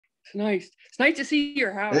It's nice. It's nice to see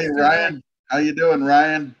your house. Hey, Ryan. How you doing,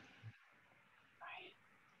 Ryan?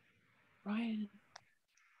 Ryan.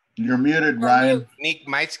 You're muted, Ryan. Nick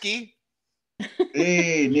Maitsky?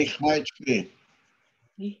 Hey, Nick Maitsky.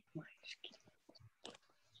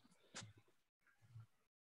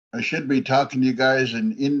 I should be talking to you guys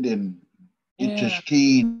in Indian.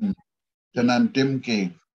 Itishkeen,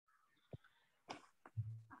 Tanantimki.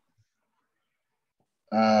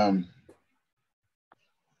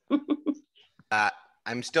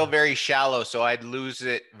 I'm still very shallow, so I'd lose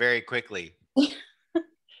it very quickly.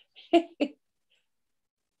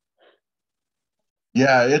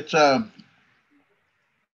 Yeah, it's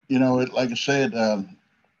you know, like I said,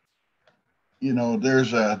 you know,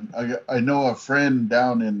 there's I know a friend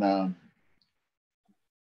down in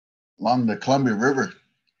along the Columbia River,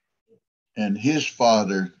 and his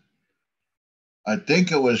father, I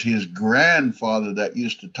think it was his grandfather that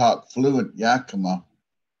used to talk fluent Yakima,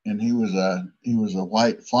 and he was a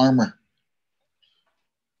white farmer,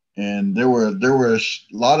 and there were a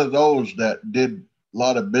lot of those that did a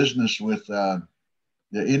lot of business with the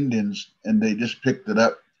Indians, and they just picked it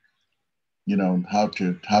up, you know, how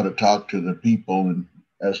to talk to the people and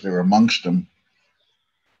as they were amongst them,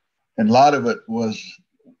 and a lot of it was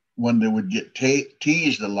when they would get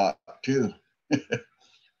teased a lot too.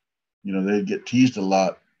 You know, they'd get teased a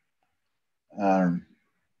lot.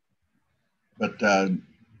 But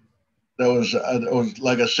there was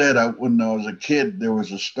like I said, when I was a kid, there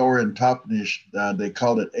was a store in Toppenish. They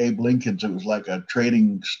called it Abe Lincoln's. It was like a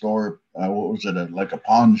trading store. What was it? Like a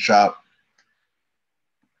pawn shop.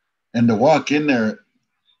 And to walk in there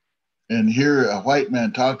and hear a white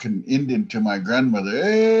man talking Indian to my grandmother,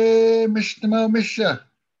 hey, Mr. Misha,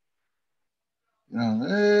 you know,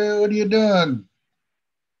 hey, what are you doing?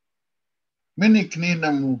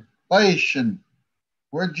 Minikninam Baishan,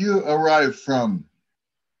 where'd you arrive from?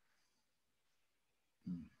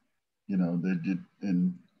 You know, they did,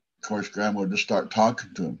 and of course, Grandma would just start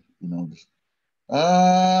talking to him, you know, just,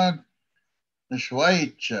 the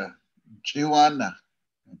Schweiz, Chihuahua,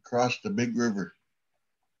 across the big river,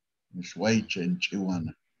 the Schweiz and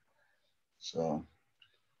Chihuahua. So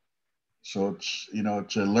it's, you know,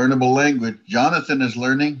 it's a learnable language. Jonathan is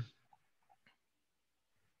learning.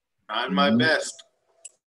 On my best.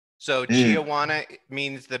 So Chihuahua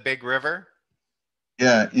means the big river?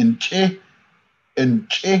 Yeah, in Che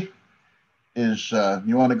is,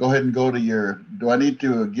 you want to go ahead and go to your, do I need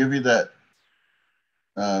to give you that,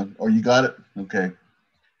 or you got it? Okay.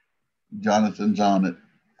 Jonathan's on it.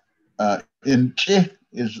 In Che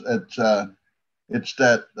is, it's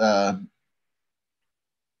that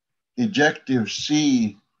ejective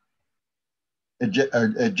C,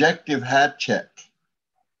 ejective hat check.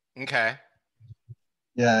 Okay.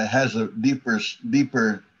 Yeah, it has a deeper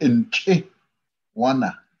in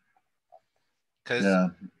Chihuahua.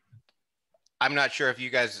 Because I'm not sure if you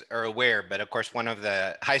guys are aware, but of course, one of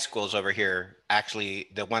the high schools over here, actually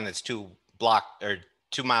the one that's 2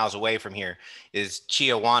 miles away from here, is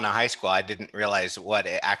Chihuahua High School. I didn't realize what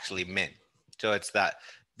it actually meant. So it's that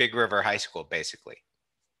Big River High School, basically.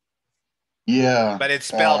 Yeah. But it's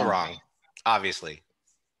spelled wrong, obviously.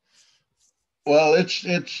 Well, it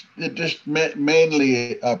just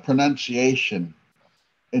mainly pronunciation.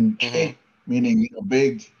 In Che, meaning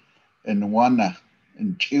big, and Wana,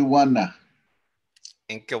 and Chihuahua.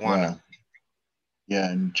 In Kiwana.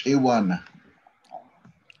 Yeah, in Chihuahua.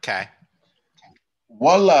 Okay.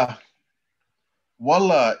 Walla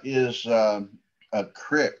is a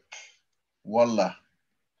creek. Walla.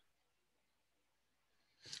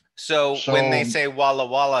 So when they say Walla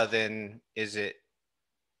Walla, then is it?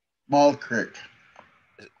 Small creek.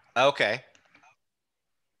 Okay.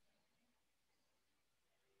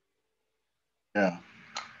 Yeah.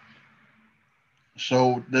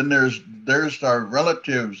 So then there's our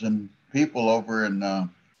relatives and people over in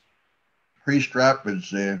Priest Rapids.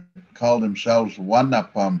 They call themselves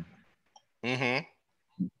Wanapum.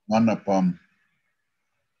 Wanapum.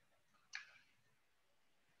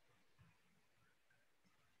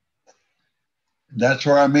 That's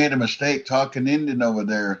where I made a mistake talking Indian over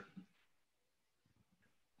there.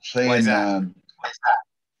 Saying, why is that?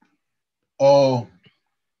 Oh,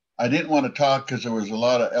 I didn't want to talk because there was a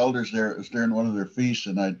lot of elders there. It was during one of their feasts,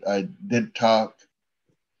 and I did talk.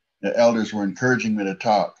 The elders were encouraging me to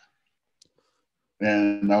talk.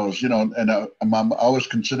 And I was, you know, and I always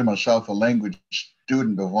consider myself a language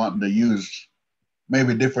student of wanting to use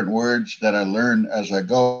maybe different words that I learn as I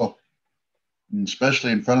go. And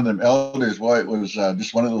especially in front of them elders, well, it was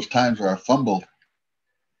just one of those times where I fumbled.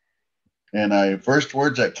 And first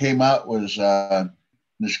words that came out was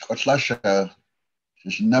Nishkotlasha,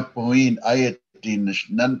 just Napoin Ayts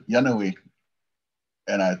Yanui.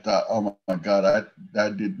 And I thought, oh my God, I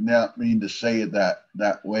did not mean to say it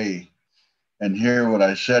that way. And here what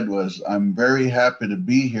I said was, I'm very happy to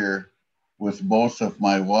be here with both of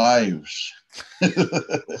my wives.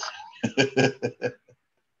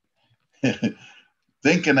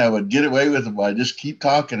 Thinking I would get away with it by just keep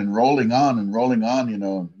talking and rolling on, you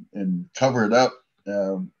know, and cover it up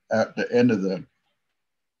at the end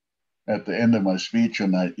of my speech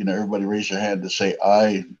when everybody raised their hand to say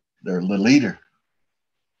I, they're the leader.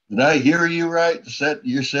 Did I hear you right?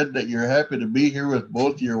 You said that you're happy to be here with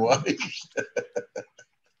both your wives.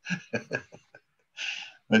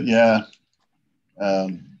 But yeah.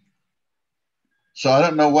 So I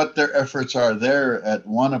don't know what their efforts are there at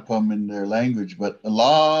Wanapum in their language, but a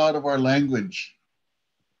lot of our language,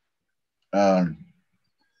 Iwa,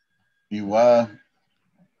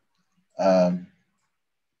 how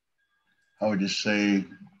would you say,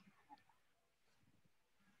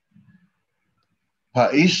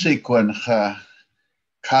 Pa'isikwencha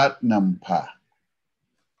katnampa.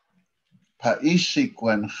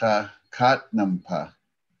 Pa'isikwencha katnampa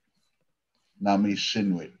nami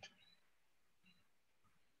sinwit.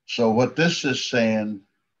 So what this is saying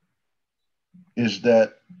is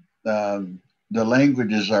that the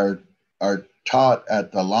languages are taught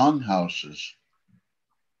at the longhouses.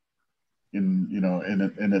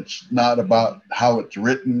 And it's not about how it's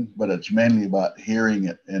written, but it's mainly about hearing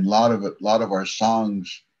it. And a lot of our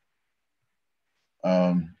songs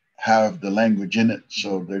have the language in it,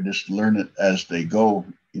 so they just learn it as they go.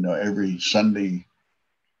 Every Sunday,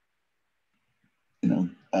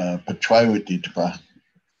 Patwaiwiti Tapa.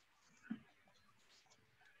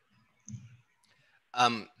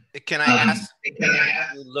 Can I ask,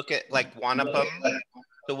 you look at like Wanapum?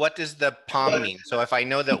 So what does the pom mean? So if I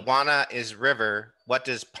know that Wana is river, what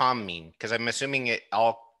does pom mean? Because I'm assuming it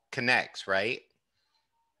all connects, right?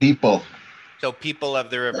 People. So people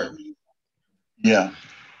of the river. Yeah.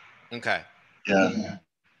 Okay. Yeah.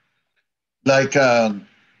 Like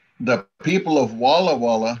the people of Walla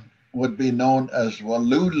Walla would be known as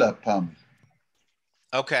Walulapam.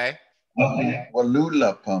 Okay.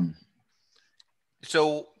 Walulapam.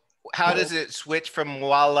 So how does it switch from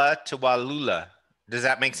Walla to Walula? Does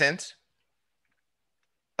that make sense?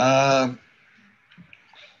 Walula,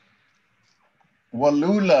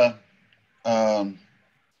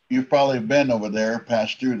 you've probably been over there,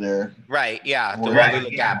 passed through there. Right, yeah, the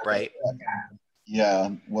Walula Gap, right?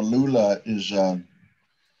 Yeah, Walula is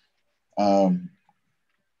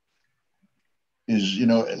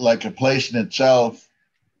like a place in itself.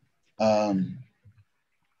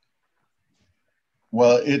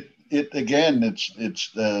 Well,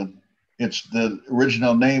 it's the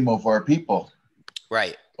original name of our people.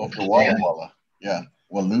 Right. Of the Walla Walla. Yeah,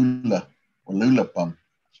 Walulapam.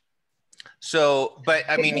 So, but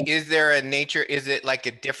I mean, is there a nature? Is it like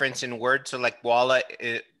a difference in words? So, like Walla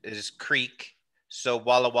is creek, so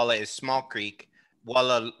Walla Walla is small creek.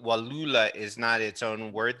 Walula is not its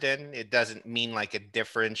own word. Then it doesn't mean like a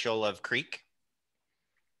differential of creek.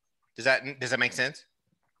 Does that make sense?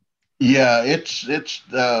 Yeah, it's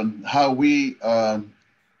how we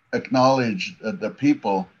acknowledge the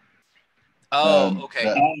people. Oh,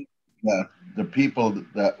 okay. The people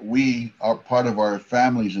that we are part of our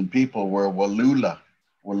families and people were Walula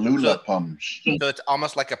Pums. So it's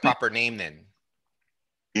almost like a proper name then.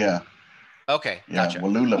 Yeah. Okay. Yeah. Gotcha.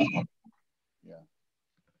 Walula Pum. Yeah.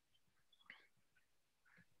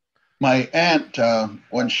 My aunt,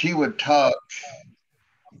 when she would talk,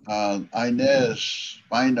 Inez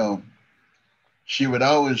Spino, she would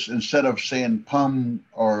always, instead of saying pum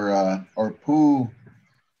or poo,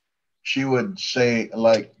 she would say,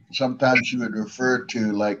 like, sometimes she would refer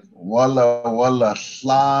to like Walla Walla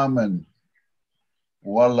Slam and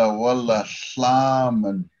Walla Walla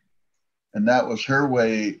Slam, and that was her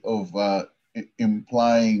way of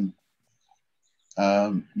implying,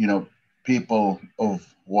 people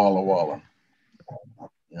of Walla Walla.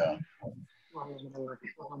 Yeah.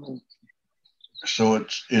 So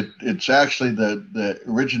it's actually the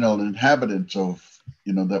original inhabitants of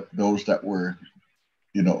those that were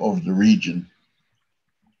of the region.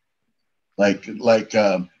 I think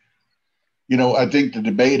the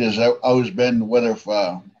debate has always been whether if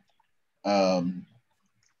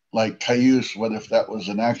like Cayuse, whether if that was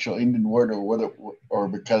an actual Indian word or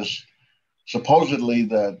because supposedly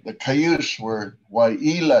the Cayuse were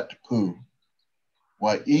Wayİi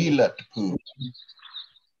ilatpu,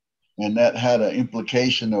 and that had an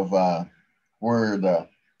implication of where the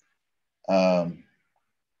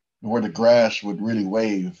grass would really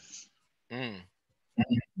wave.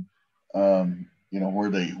 Where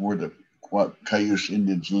what Cayuse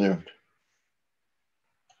Indians lived.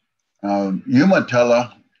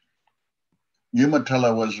 Umatilla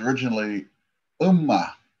was originally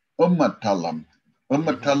Umatalam,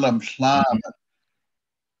 Umatalam Slam,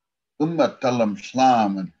 Umatalam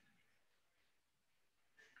Slam.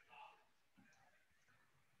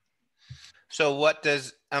 So what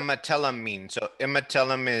does matalam mean? So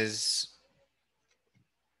matalam is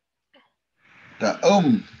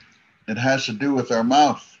The it has to do with our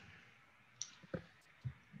mouth.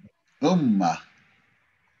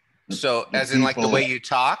 So as in like the way you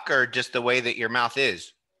talk, or just the way that your mouth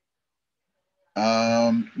is?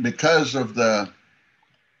 Because of that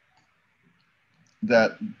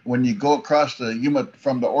when you go across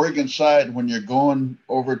from the Oregon side, when you're going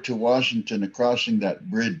over to Washington and crossing that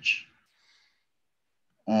bridge,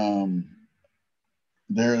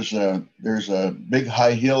 there's a big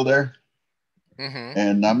high hill there. Mm-hmm.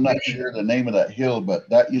 And I'm not sure the name of that hill, but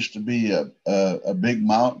that used to be a big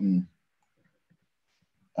mountain.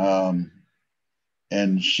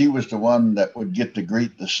 And she was the one that would get to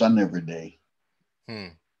greet the sun every day.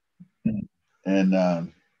 And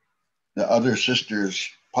the other sisters,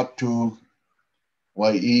 Patu,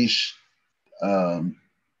 Wayİi, I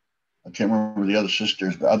can't remember the other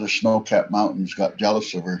sisters, but other snow-capped mountains got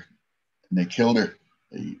jealous of her, and they killed her.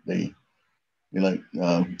 They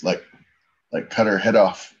cut her head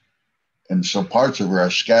off, and so parts of her are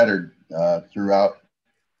scattered throughout.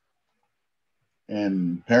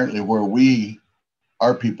 And apparently, where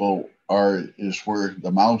our people are, is where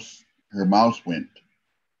her mouth went.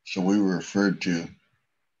 So we were referred to,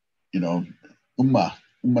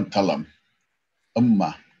 Umatalam,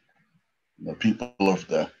 the people of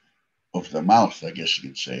the mouth, I guess you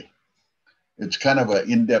could say. It's kind of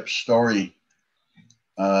an in-depth story.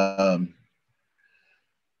 I'd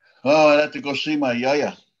have to go see my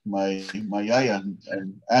yaya,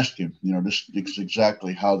 and ask him, this is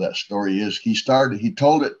exactly how that story is. He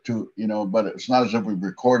told it to, but it's not as if we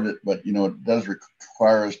recorded it, but, it does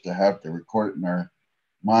require us to have to record it in our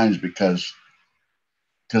minds because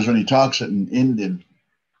when he talks it in Indian,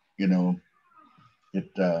 it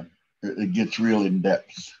gets real in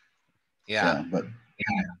depth. Yeah.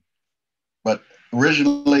 But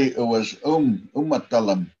originally it was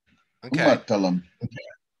Umatalam. Okay. Umatalam.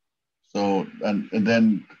 So and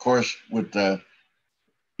then of course with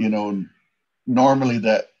normally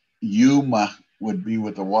that Yuma would be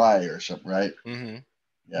with a Y or something, right? Mm-hmm.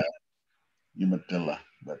 Yeah. Umatilla.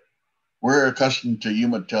 But we're accustomed to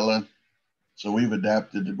Umatilla, so we've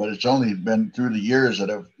adapted it, but it's only been through the years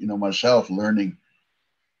that I've, myself learning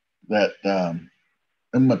that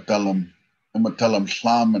Umatalam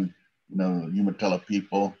Slaman, Umatilla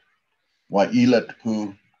people, Wayİi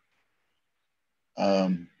ilatpu.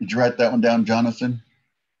 Did you write that one down, Jonathan?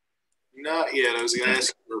 Not yet. I was going to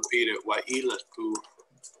ask you to repeat it. Wayİi ilatpu.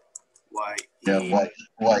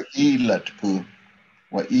 Wayİi ilatpu.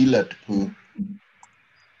 Wayİi ilatpu.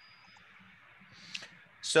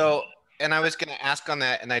 So, and I was going to ask on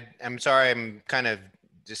that, and I'm sorry, I'm kind of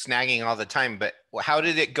just snagging all the time, but how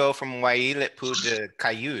did it go from Wayİi ilatpu to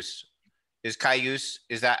Cayuse? Is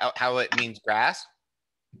that how it means grass?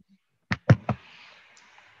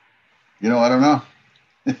 I don't know.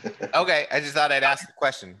 Okay, I just thought I'd ask the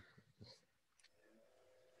question.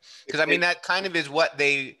 Because I mean, that kind of is what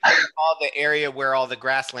they call the area where all the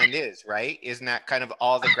grassland is, right? Isn't that kind of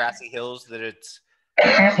all the grassy hills that they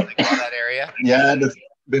call that area? Yeah,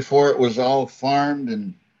 before it was all farmed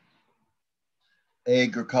and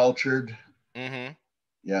agricultured. Mm-hmm.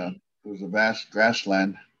 Yeah, it was a vast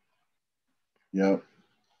grassland. Yep.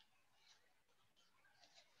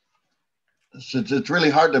 It's really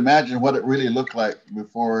hard to imagine what it really looked like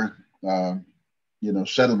before,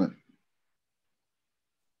 settlement.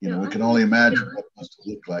 We can only imagine what it must have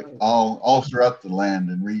looked like all throughout the land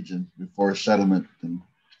and region before settlement. And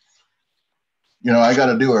I got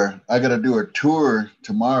to do a tour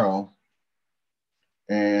tomorrow,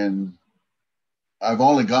 and I've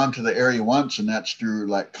only gone to the area once, and that's through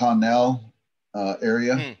like Connell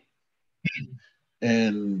area,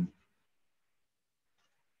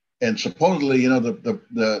 and supposedly,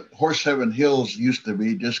 the Horse Heaven Hills used to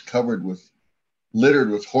be just littered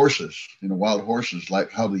with horses, wild horses,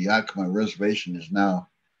 like how the Yakima Reservation is now.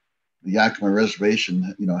 The Yakima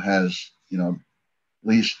Reservation, has, at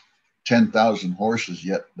least 10,000 horses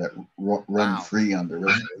yet that run free on the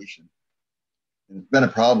reservation. And it's been a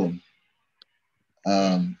problem.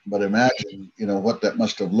 But imagine, what that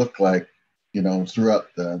must have looked like,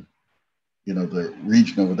 throughout the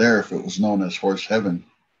region over there, if it was known as Horse Heaven.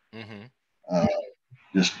 Mm-hmm.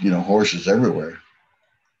 Just, horses everywhere.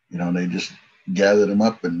 They just gathered them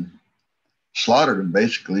up and slaughtered them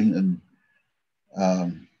basically. And,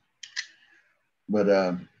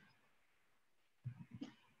 but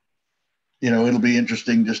it'll be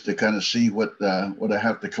interesting just to kind of see what I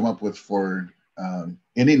have to come up with for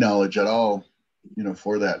any knowledge at all,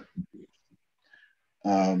 for that.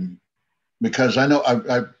 Because I know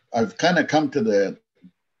I've kind of come to the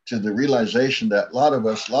realization that a lot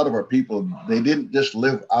of our people, they didn't just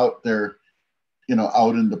live out there,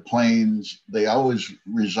 out in the plains. They always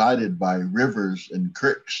resided by rivers and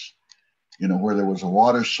creeks, where there was a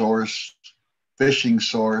water source, fishing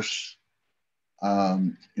source,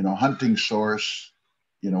 hunting source,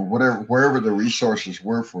 wherever the resources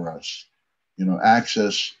were for us,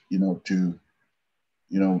 access, to,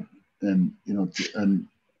 and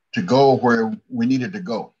to go where we needed to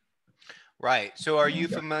go. Right. So are you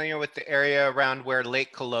familiar with the area around where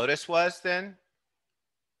Lake Colotis was then?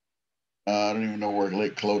 I don't even know where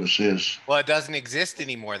Lake Colotis is. Well, it doesn't exist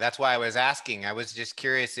anymore. That's why I was asking. I was just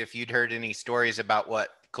curious if you'd heard any stories about what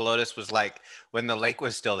Colotis was like when the lake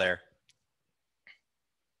was still there.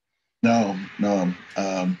 No.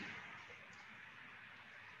 I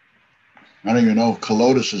don't even know if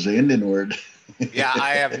Colotis is an Indian word. Yeah,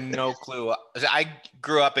 I have no clue. I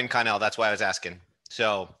grew up in Connell. That's why I was asking.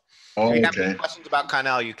 So if you have any questions about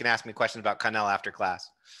Connell, you can ask me questions about Connell after class.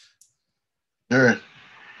 Sure.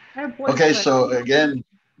 Okay, so again,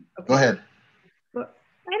 go ahead. But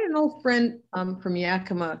I had an old friend from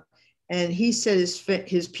Yakima, and he said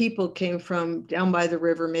his people came from down by the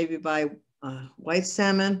river, maybe by white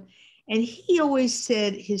salmon. And he always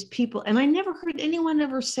said his people, and I never heard anyone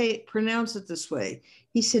ever pronounce it this way.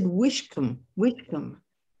 He said Wishram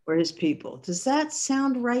were his people. Does that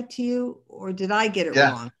sound right to you, or did I get it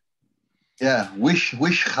wrong? Yeah,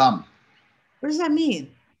 Wishram. What does that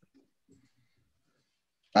mean?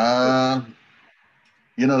 That's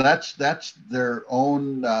their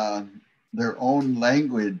own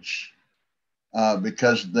language,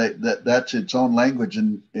 because that's its own language,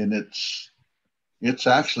 and it's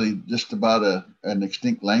actually just about an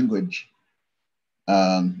extinct language.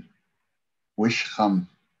 Wishram.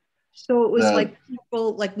 So it was like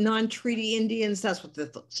people, like non-treaty Indians. That's what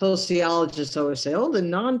the sociologists always say. Oh, the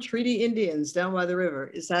non-treaty Indians down by the river.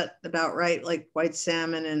 Is that about right? Like white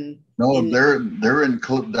salmon and no, they're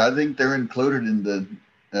included. I think they're included in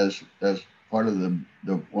as part of the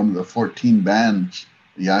one of the 14 bands.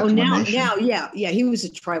 The Yakima Nation. Now, yeah, he was a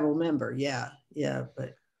tribal member. Yeah,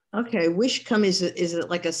 but okay. Wishram is it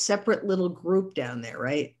like a separate little group down there,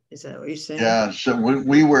 right? Is that what you're saying? Yeah, so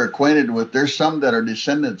we were acquainted with. There's some that are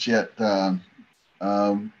descendants yet, and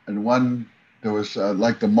one there was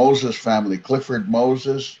like the Moses family, Clifford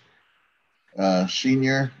Moses,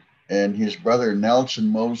 Senior, and his brother Nelson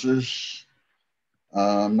Moses.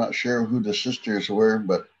 I'm not sure who the sisters were,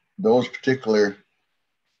 but those particular,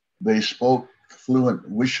 they spoke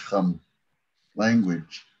fluent Wishram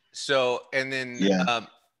language. So, and then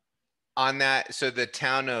on that, so the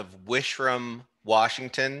town of Wishram,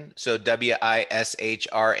 Washington, so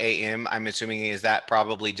Wishram, I'm assuming, is that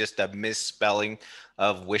probably just a misspelling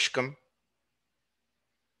of Wishcom?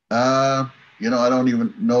 I don't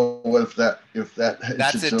even know if that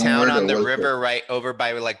that's a town on the river right over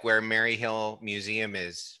by like where Mary Hill Museum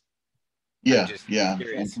is. Yeah,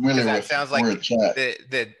 I'm familiar that with sounds like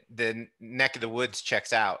the neck of the woods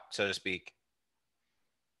checks out, so to speak.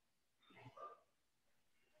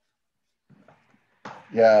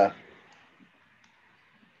 Yeah.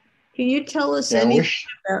 Can you tell us anything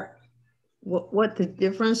about what the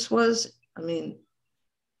difference was? I mean,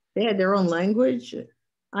 they had their own language.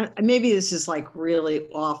 Maybe this is like really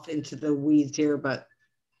off into the weeds here, but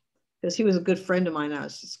because he was a good friend of mine, I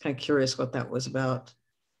was just kind of curious what that was about.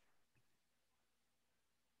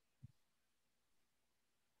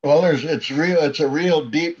 Well, it's a real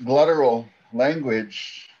deep guttural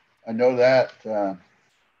language. I know that.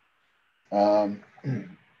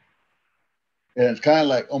 And it's kind of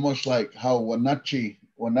like almost like how Wenatchee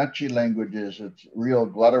language is. It's real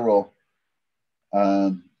guttural.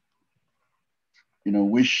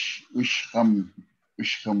 Wishram,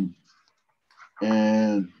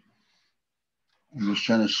 and I'm just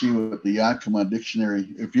trying to see what the Yakima dictionary.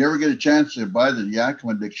 If you ever get a chance to buy the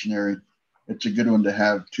Yakima dictionary, it's a good one to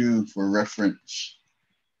have too for reference.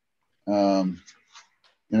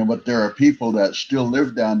 But there are people that still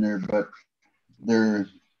live down there, but they're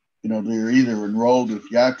either enrolled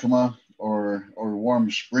with Yakima or Warm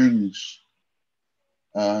Springs.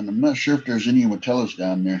 And I'm not sure if there's any Umatillas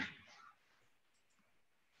down there.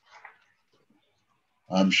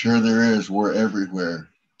 I'm sure there is. We're everywhere.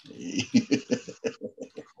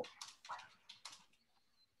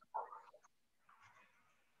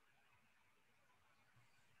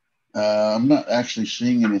 I'm not actually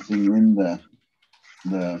seeing anything in the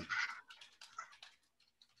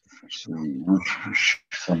let's see,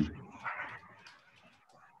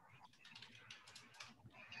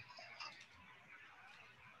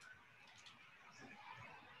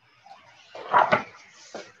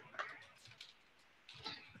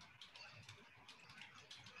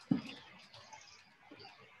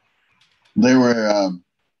 They were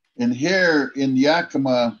in here in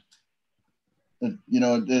Yakima. You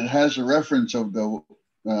know, it has a reference of the.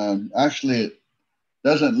 Actually, it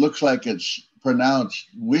doesn't look like it's pronounced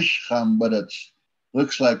Wishram, but it's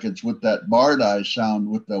looks like it's with that barred eye sound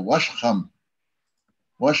with the washram,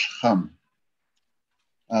 Wishram.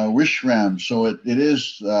 So it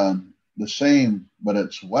is the same, but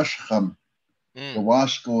it's washram. The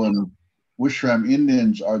Wasco and Wishram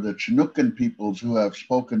Indians are the Chinookan peoples who have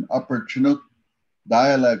spoken Upper Chinook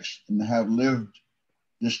dialects and have lived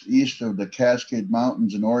just east of the Cascade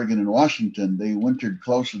Mountains in Oregon and Washington. They wintered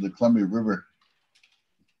close to the Columbia River.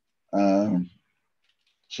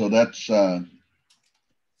 So that's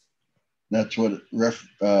what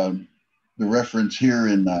the reference here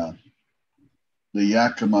in the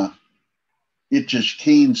Yakima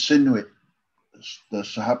Itchishkeen Sinuit, the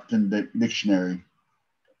Sahaptin Dictionary.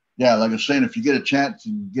 Yeah, like I was saying, if you get a chance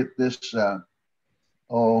and get this,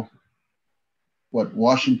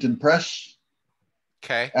 Washington Press?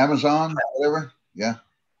 Okay. Amazon, whatever. Yeah.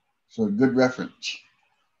 So good reference.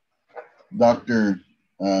 Dr.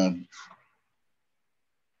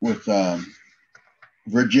 With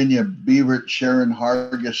Virginia Beavert, Sharon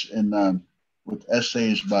Hargis, and with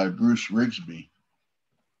essays by Bruce Rigsby.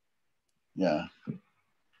 Yeah.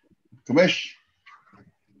 Commish.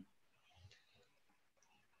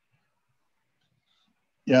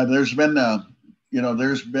 Yeah, there's been, a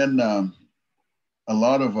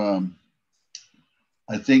lot of,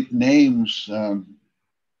 I think, names,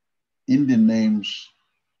 Indian names,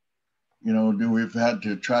 we've had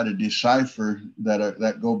to try to decipher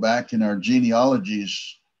that go back in our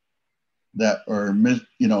genealogies that are,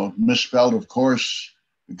 misspelled, of course,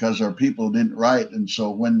 because our people didn't write. And so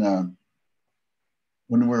when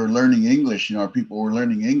we were learning English, our people were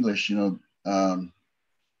learning English, when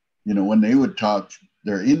they would talk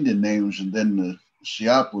their Indian names, and then the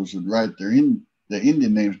Siapos would write the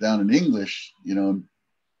Indian names down in English,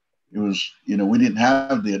 it was, we didn't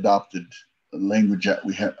have the adopted language that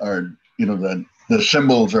we had, or, the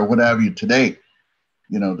symbols or what have you today,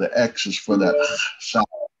 the X is for that sound.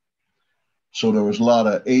 So there was a lot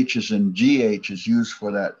of H's and GH's used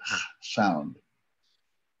for that sound,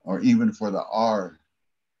 or even for the R.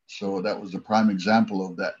 So that was the prime example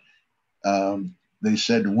of that. They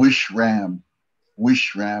said Wishram,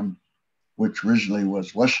 which originally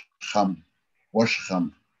was Washram.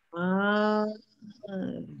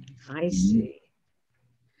 I see.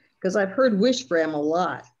 Because I've heard Wishram a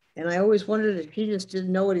lot, and I always wondered if he just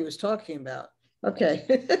didn't know what he was talking about. Okay.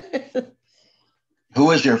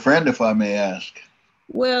 Who is your friend, if I may ask?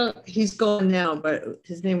 Well, he's gone now, but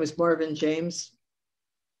his name was Marvin James.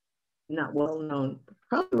 Not well known.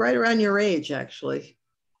 Probably right around your age, actually.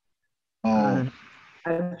 Oh.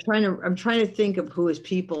 I'm trying to think of who his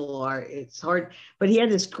people are. It's hard, but he had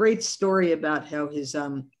this great story about how his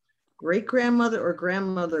great grandmother or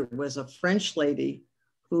grandmother was a French lady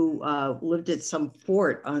who lived at some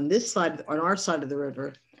fort on our side of the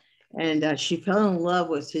river, and she fell in love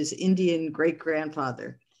with his Indian great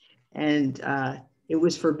grandfather, and it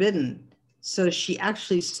was forbidden. So she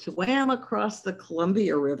actually swam across the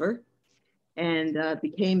Columbia River and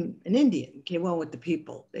became an Indian, came on with the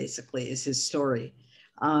people, basically, is his story.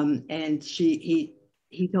 And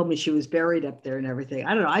he told me she was buried up there and everything.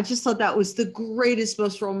 I don't know. I just thought that was the greatest,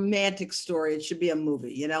 most romantic story. It should be a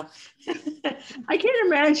movie, I can't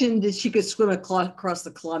imagine that she could swim across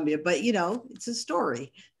the Columbia, but it's a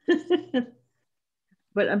story.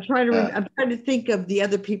 But I'm trying to think of the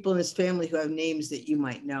other people in his family who have names that you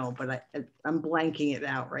might know, but I'm blanking it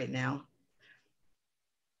out right now.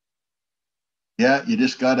 Yeah, you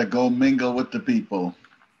just got to go mingle with the people.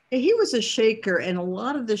 He was a Shaker, and a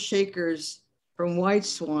lot of the Shakers from White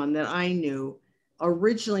Swan that I knew,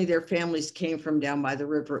 originally their families came from down by the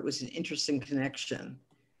river. It was an interesting connection.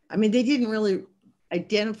 I mean, they didn't really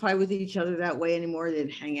identify with each other that way anymore.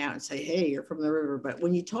 They'd hang out and say, hey, you're from the river. But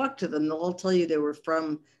when you talk to them, they'll all tell you they were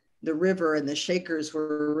from the river, and the Shakers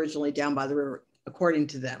were originally down by the river, according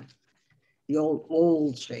to them. The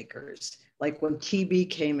old Shakers. Like when TB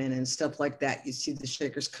came in and stuff like that, you see the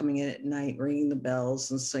Shakers coming in at night, ringing the bells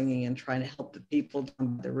and singing and trying to help the people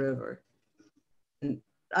down by the river. And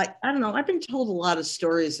I don't know, I've been told a lot of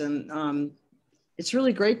stories, and it's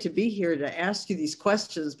really great to be here to ask you these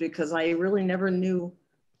questions, because I really never knew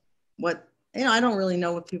what, I don't really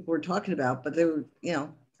know what people were talking about, but they were,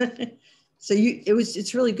 so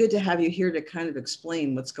it's really good to have you here to kind of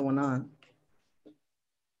explain what's going on.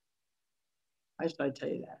 Why should I tell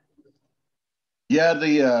you that? Yeah,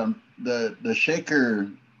 the Shaker,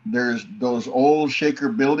 there's those old Shaker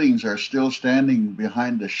buildings are still standing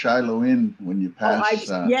behind the Shiloh Inn when you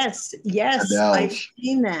pass. Yes, I've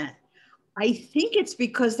seen that. I think it's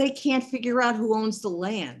because they can't figure out who owns the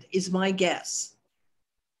land, is my guess.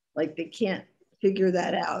 Like they can't figure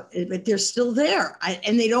that out, but they're still there,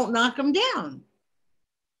 and they don't knock them down.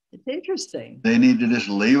 It's interesting. They need to just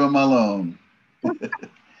leave them alone. Right.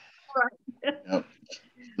 Yep.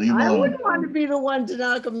 Leave them I alone. wouldn't want to be the one to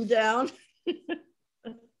knock them down.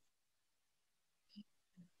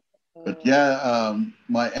 But yeah,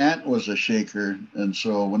 my aunt was a Shaker, and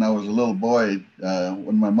so when I was a little boy,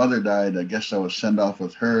 when my mother died, I guess I was sent off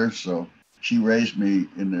with her. So she raised me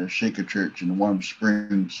in the Shaker Church in Warm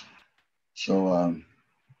Springs. So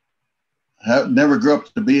never grew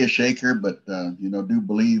up to be a Shaker, but do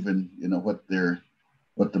believe in what the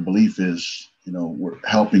belief is. We're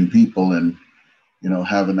helping people and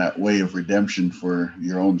having that way of redemption for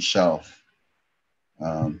your own self.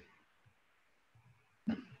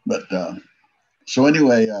 So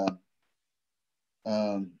anyway,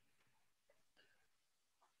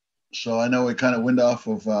 so I know we kind of went off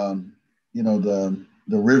of the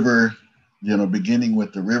river, beginning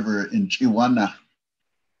with the river in Chihuahua,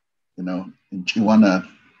 in Chihuahua,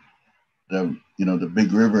 the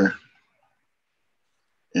big river,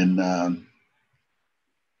 and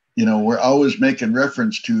we're always making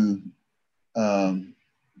reference to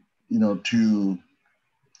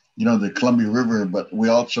the Columbia River, but we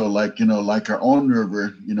also like our own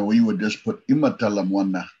river, we would just put Umatilla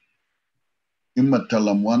River.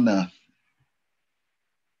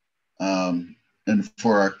 And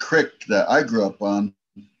for our creek that I grew up on,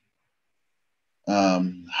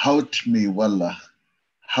 wtmi Walla.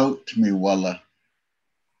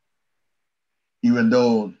 Even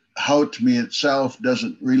though wtmi itself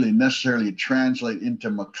doesn't really necessarily translate into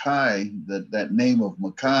McKay, that name of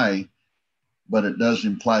McKay, but it does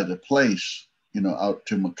imply the place, out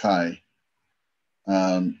to McKay.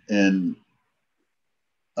 And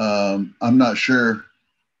I'm not sure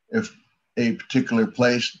if a particular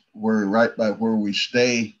place where right by where we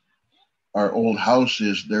stay, our old house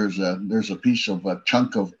is, there's a piece of a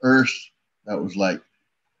chunk of earth that was like,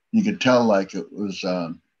 you could tell like it was,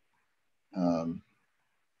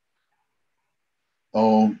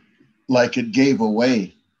 like it gave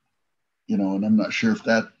away, and I'm not sure if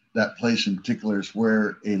that place in particular is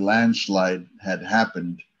where a landslide had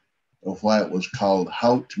happened, or why it was called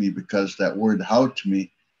wtmi, because that word wtmi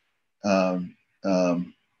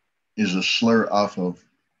is a slur off of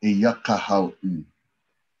Iyakahouten.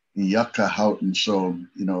 So,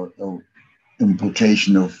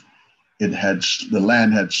 implication of the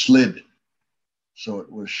land had slid. So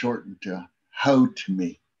it was shortened to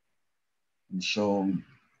wtmi. And so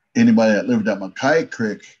anybody that lived at McKay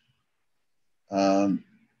Creek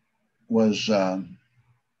was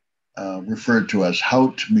referred to as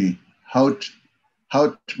wtmi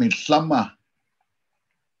Sama.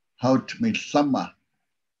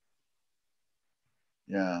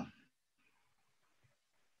 Yeah.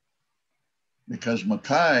 Because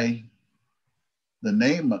McKay, the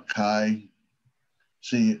name McKay,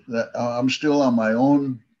 see, that I'm still on my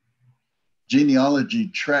own genealogy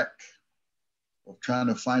trek of trying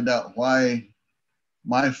to find out why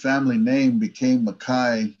my family name became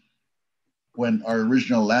McKay when our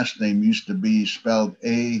original last name used to be spelled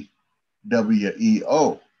Aweo.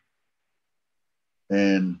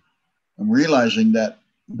 And I'm realizing that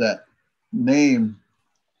name.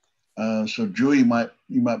 So Julie,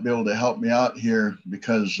 you might be able to help me out here,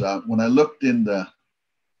 because when I looked in the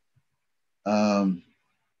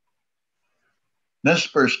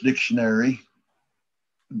Nespers dictionary,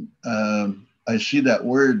 I see that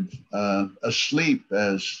word asleep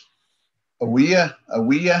as awia,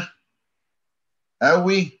 awi.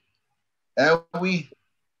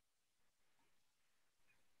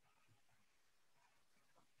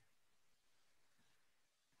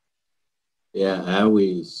 Yeah,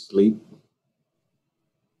 awi, sleep.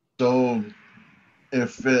 So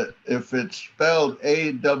if it's spelled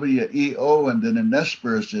Aweo and then in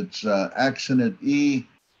Nespers it's accented EWE,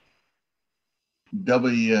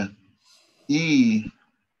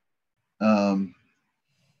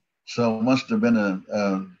 so it must have been a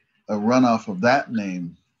runoff of that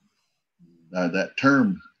name, that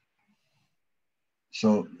term.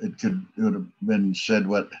 So it would have been said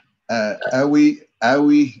what awi,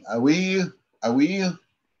 huh?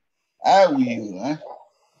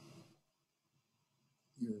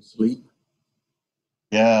 You're asleep.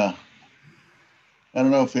 Yeah. I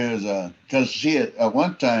don't know if it was because see, at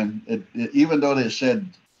one time, even though they said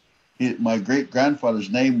my great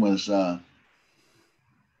grandfather's name was,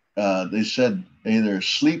 they said either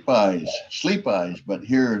sleep eyes, but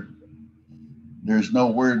here there's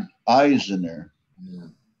no word eyes in there. Yeah.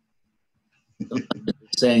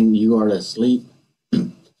 Saying you are asleep.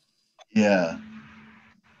 Yeah.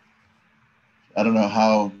 I don't know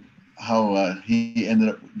how he ended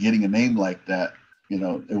up getting a name like that,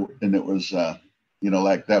 and it was,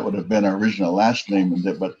 like that would have been our original last name,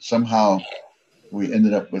 but somehow we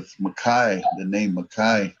ended up with McKay, the name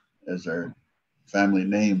McKay, as our family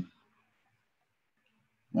name.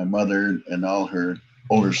 My mother and all her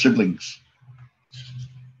older siblings.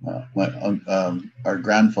 Our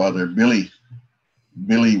grandfather, Billy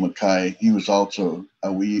McKay, he was also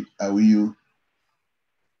Awiyu,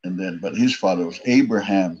 but his father was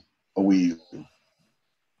Abraham Awiyu.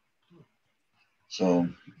 So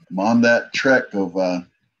I'm on that trek of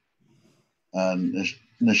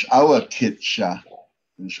Nishawa Kitcha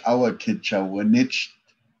Winich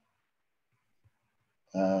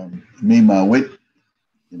Mima Wit,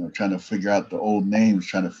 trying to figure out the old names,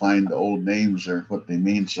 trying to find the old names or what they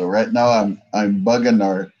mean. So right now I'm bugging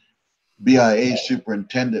our BIA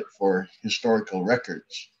superintendent for historical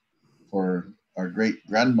records for our great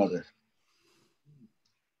grandmother.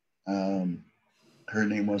 Her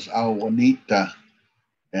name was Awanita,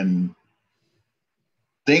 and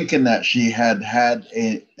thinking that she had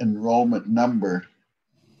an enrollment number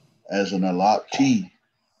as an ilatpu.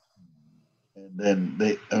 And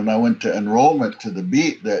then when I went to enrollment to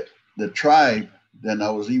the tribe, then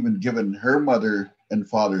I was even given her mother and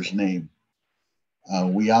father's name,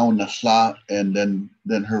 Wayʻi Nasla, and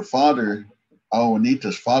then her father,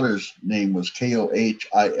 Awanita's father's name was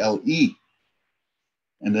Kohile.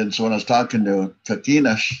 And then so when I was talking to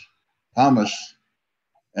Kakinas Thomas,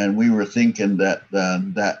 and we were thinking that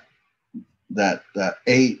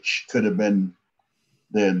H could have been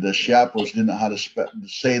the Shiapos didn't know how to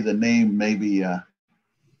say the name, maybe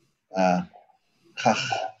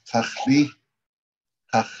Kachli,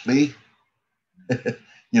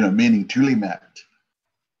 meaning Tulimat.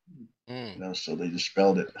 So they just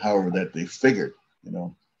spelled it however that they figured,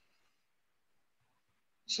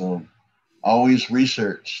 So always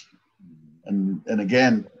research, and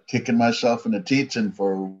again, kicking myself in the teeth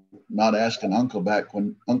for not asking Uncle back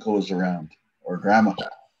when Uncle was around, or Grandma.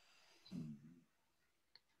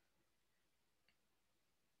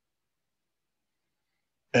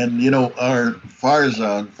 And as far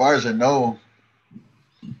as I know,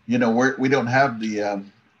 we don't have the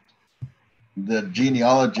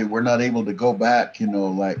genealogy. We're not able to go back,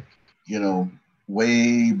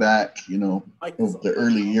 way back, of the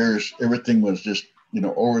early years. Everything was just,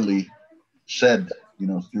 orally said,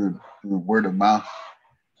 through word of mouth.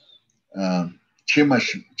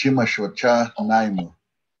 Chimashwacha Naima.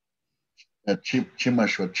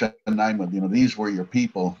 Chimashwacha Naima. These were your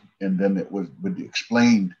people, and then it would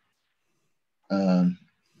explain.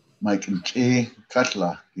 Mike and T.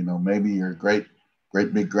 Katla, maybe your great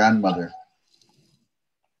big grandmother.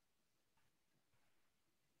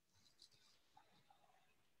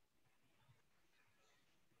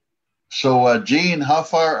 So, Jean, how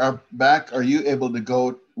far back are you able to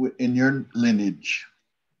go in your lineage?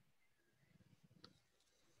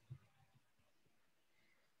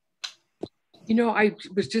 I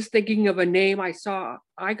was just thinking of a name I saw.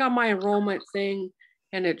 I got my enrollment thing,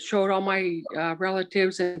 and it showed all my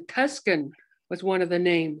relatives, and Tuscan was one of the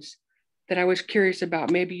names that I was curious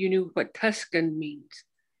about. Maybe you knew what Tuscan means.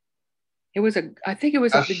 I think it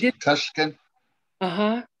was Tuscan.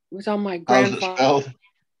 It was on my grandfather. How's it spelled?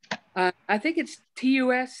 I think it's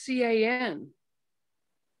Tuscan.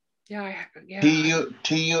 Yeah.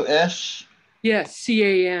 Tus. Yes,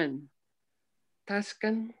 Can.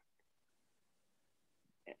 Tuscan.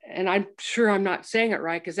 And I'm sure I'm not saying it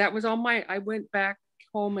right, because that was on I went back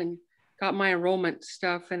home and got my enrollment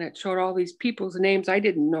stuff, and it showed all these people's names I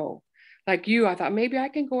didn't know. Like you, I thought maybe I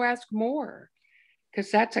can go ask more,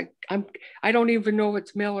 because I don't even know if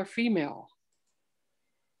it's male or female.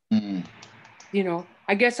 Mm.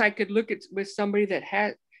 I guess I could look at with somebody that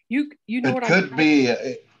had you know what could be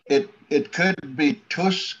it could be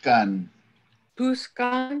Tuscan.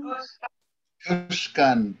 Tuscan.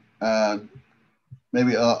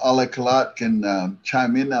 Maybe Alakalat can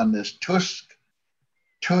chime in on this. Tusk,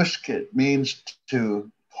 it means to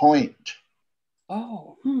point.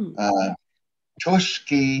 Oh.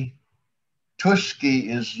 Tuski is,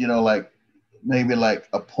 maybe like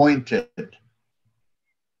appointed.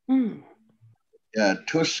 Yeah,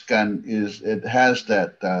 Tuscan it has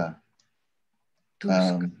that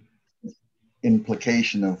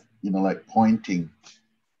implication of, like pointing.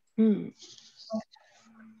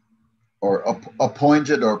 Or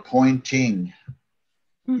appointed or pointing.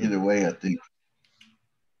 Either way, I think.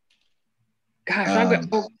 Gosh,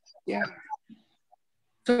 yeah.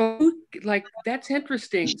 So, that's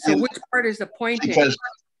interesting. So, which part is the pointing? Because,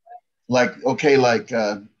 like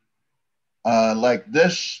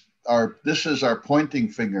this this is our pointing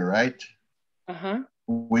finger, right? Uh-huh.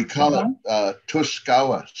 We call it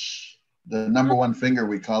tuskawas. The number one finger,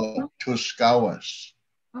 we call it tuskawas.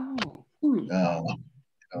 Oh.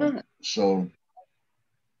 So,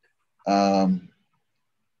 wow.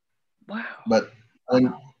 But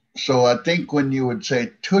so I think when you would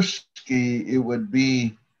say tuski, it would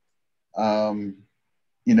be,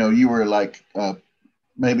 you were like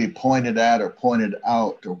maybe pointed at or pointed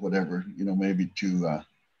out or whatever, maybe to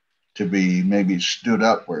be maybe stood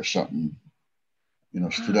up or something,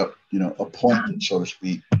 stood up, appointed, so to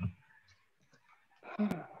speak.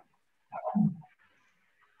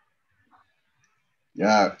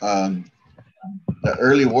 Yeah. The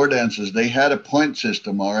early war dances, they had a point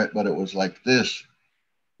system, all right, but it was like this.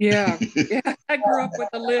 Yeah. I grew up with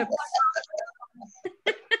the lips.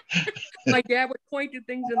 My dad would point to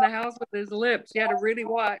things in the house with his lips. You had to really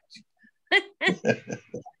watch.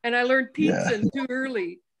 And I learned Tietzen too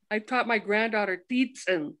early. I taught my granddaughter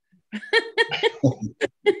Tietzen.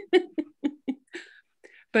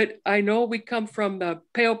 But I know we come from the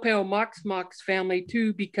Pale Mox family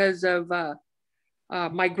too, because of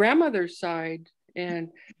my grandmother's side.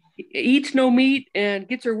 And eats no meat and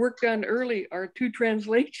gets her work done early are two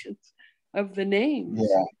translations of the names.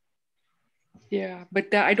 Yeah,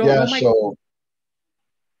 but I don't know my.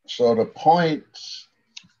 So the points,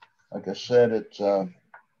 like I said, it's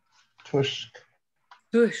tusk.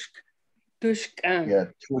 Yeah,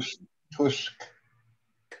 tusk.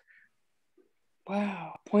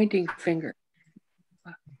 Wow, pointing finger.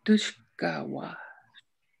 Tuskawa.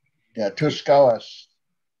 Yeah, tuskawas.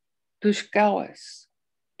 Tuskawas.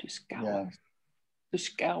 Yeah.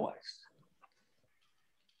 Tuskawas.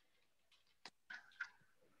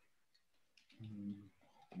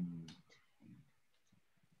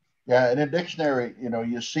 Yeah, in a dictionary,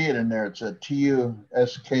 you see it in there. It's a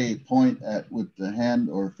T-U-S-K, point at with the hand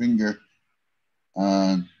or finger,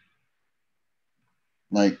 like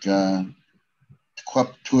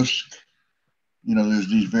twaptusk. There's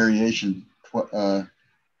these variations.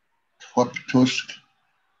 Twaptusk.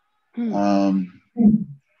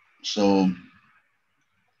 So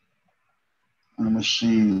let me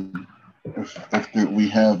see if we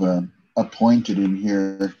have a pointed in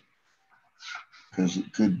here, because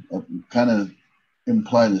it could kind of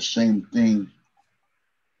imply the same thing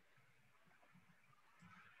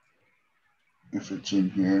if it's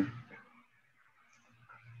in here.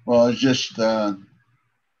 Well, it's just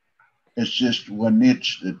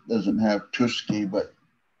Wanich that doesn't have Tuski, but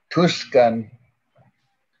Tuscan,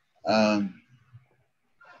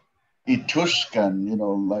 Etuscan,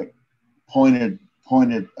 like pointed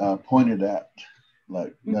at,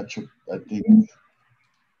 like that's what I think.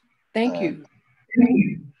 Thank you.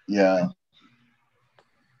 Yeah.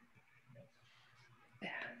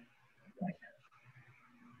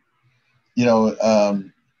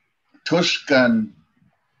 Tuscan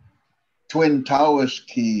Twin Towers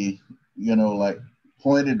key, like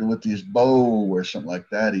pointed with his bow or something like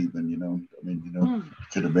that, even,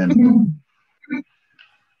 could have been.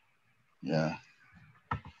 Yeah.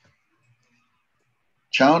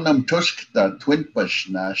 Chaunam Tuskta Twinpash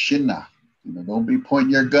na Shina. Don't be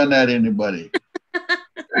pointing your gun at anybody.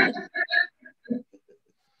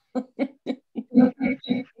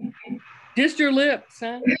 Just your lips,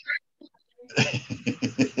 huh?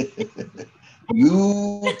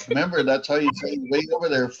 You remember, that's how you say way over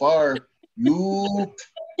there far. You.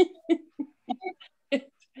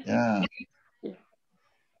 Yeah.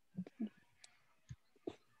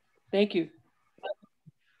 Thank you.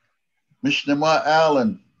 Mishnama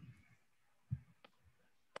Allen.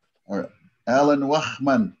 Or Alan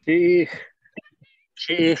Wachman. Sheikh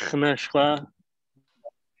Nashwa.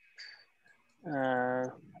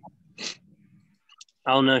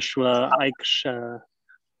 Al Nashwa Aiksha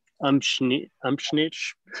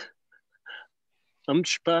Amshnich.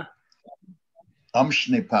 Amshpa.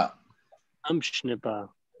 Amshnipa. Amshnipa.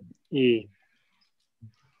 E.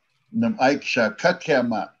 Nam Aiksha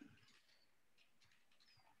Katyama.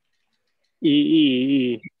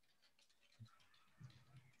 E.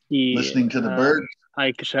 Listening to the birds.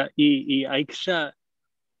 Aiksha Aiksha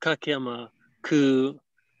Kakyama Ku.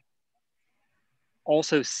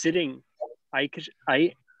 Also sitting.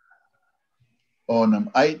 Oh, Nam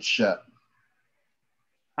Aitsha.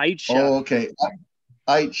 Aitsha. Oh, okay.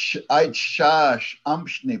 Aitshash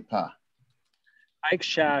Amshnipa.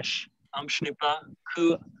 Aikshash Amshnipa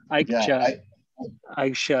Ku Aiksha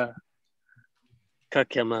Aiksha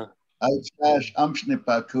Kakyama. Aitshash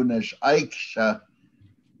Amshnipa Kunesh Aiksha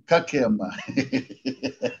Kakyama.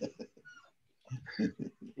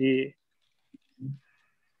 Yeah.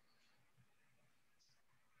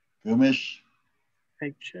 Gumish.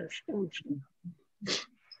 Aikshash, Amshnipa.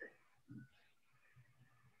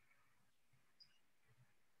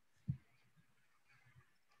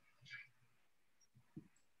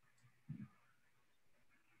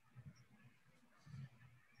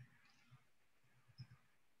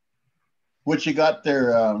 What you got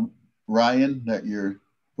there, Ryan, that you're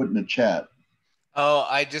putting in the chat? Oh,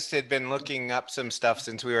 I just had been looking up some stuff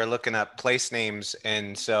since we were looking up place names.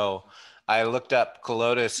 And so I looked up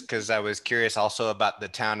Colotus because I was curious also about the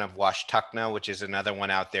town of Washtuckna, which is another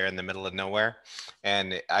one out there in the middle of nowhere.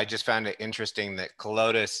 And I just found it interesting that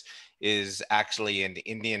Colotus is actually an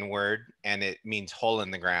Indian word and it means hole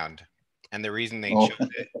in the ground. And the reason they chose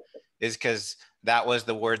it is because that was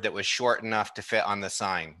the word that was short enough to fit on the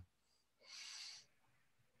sign.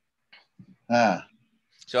 Ah.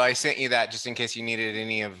 So I sent you that just in case you needed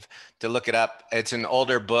to look it up. It's an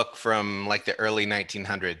older book from like the early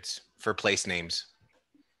 1900s for place names.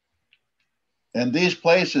 And these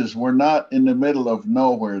places were not in the middle of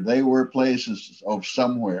nowhere. They were places of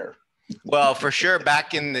somewhere. Well, for sure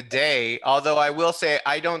back in the day, although I will say,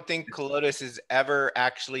 I don't think Colotus has ever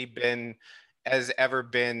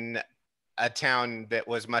been a town that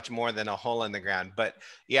was much more than a hole in the ground. But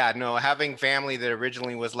yeah, no, having family that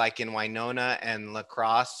originally was like in Winona and La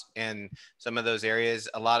Crosse and some of those areas,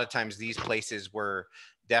 a lot of times these places were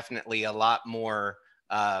definitely a lot more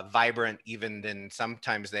vibrant even than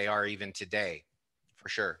sometimes they are even today, for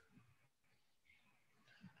sure.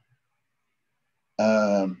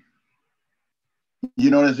 You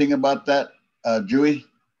know anything about that, Dewey?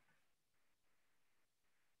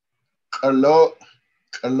 Calotas.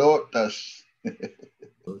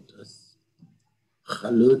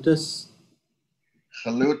 Chalutas.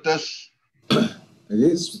 Chalutas.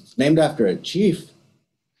 It's named after a chief.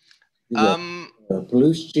 A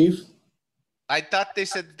Palouse chief. I thought they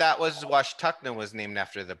said that was Washtuckna was named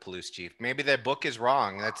after the Palouse chief. Maybe their book is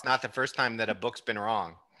wrong. That's not the first time that a book's been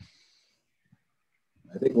wrong.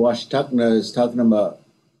 I think Washtuckna is talking about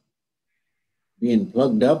being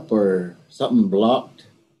plugged up or something blocked.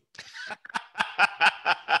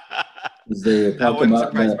 They talk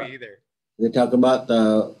about they talk about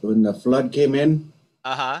when the flood came in.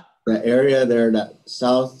 The area there, that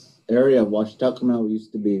south area of Washtuckna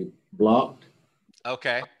used to be blocked.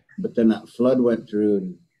 Okay. But then that flood went through.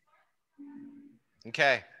 And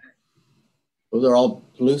okay. Those are all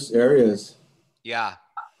Palouse areas. Yeah.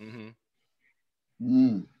 Mm-hmm.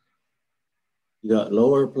 Mm. You got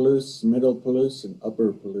lower Palouse, middle Palouse, and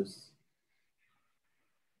upper Palouse.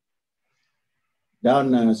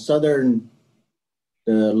 Down southern,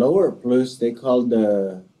 the lower Palouse, they called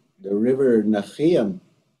the river Nachiam.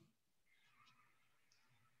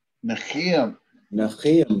 Nachiam.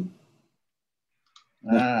 Nachiam.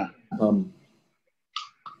 Ah.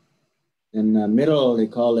 In the middle, they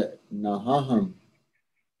call it Nahaham.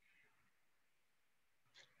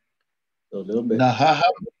 So a little bit. Nahaham.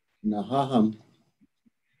 Nahaham.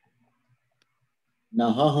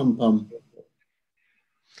 Nahahampam.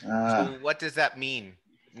 So what does that mean?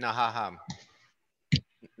 Nahaham.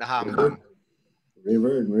 Nahaham.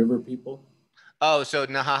 River and river people. Oh, so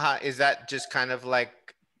Nahaha, is that just kind of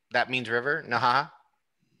like, that means river? Nahaha?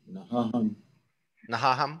 Nahaham.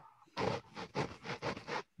 Nahaham?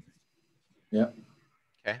 Yep.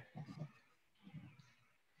 Okay.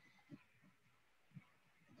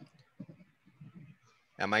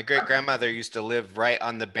 Now, my great grandmother used to live right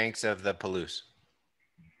on the banks of the Palouse.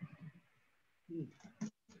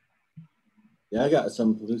 Yeah, I got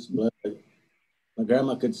some Palouse blood. My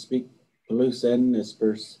grandma could speak Palouse and Nez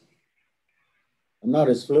I'm not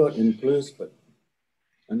as fluent in Palouse, but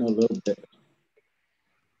I know a little bit.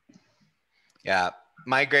 Yeah,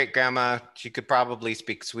 my great grandma, she could probably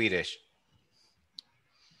speak Swedish.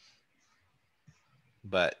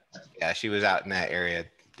 But yeah, she was out in that area.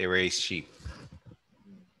 They raised sheep.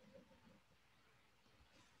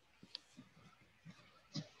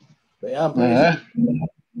 But yeah, I'm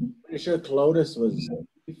pretty sure Clovis was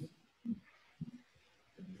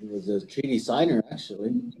a treaty signer,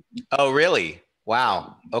 actually. Oh, really?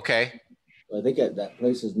 Wow. Okay. I think that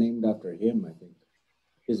place is named after him, I think.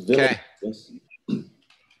 His village, yes.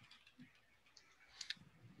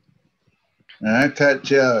 I can't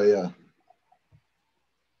tell, yeah.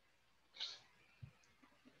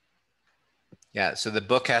 Yeah, so the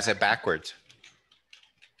book has it backwards.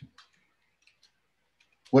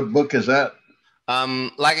 What book is that?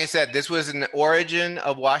 Like I said, this was an origin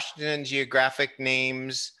of Washington geographic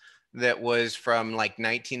names that was from like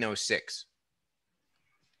 1906.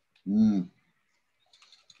 Mm.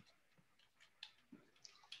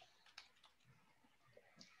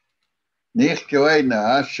 We're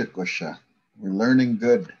learning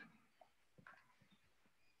good.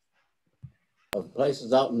 of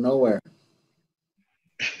places out in nowhere.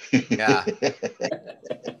 Yeah.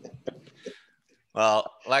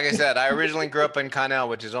 Well, like I said, I originally grew up in Connell,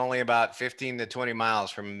 which is only about 15 to 20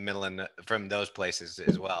 miles from Midland, from those places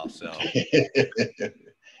as well. So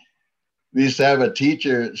we used to have a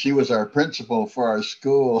teacher. She was our principal for our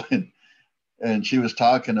school, and she was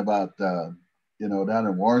talking about, you know, down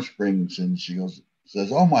in Warm Springs, and she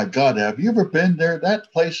says, "Oh my God, have you ever been there?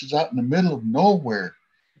 That place is out in the middle of nowhere."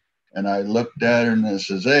 And I looked at her and I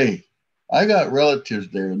says, "Hey, I got relatives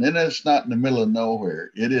there, and then it's not in the middle of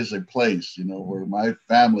nowhere. It is a place, you know, where my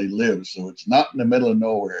family lives. So it's not in the middle of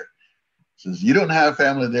nowhere." Says, "You don't have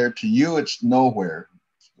family there. To you, it's nowhere."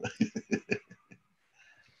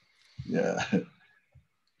 Yeah.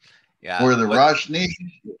 Yeah. Where the Rajneesh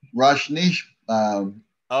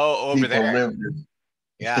over people there. live.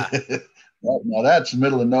 Yeah. Now that's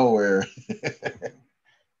middle of nowhere.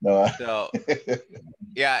 No. So,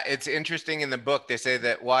 yeah, it's interesting in the book. They say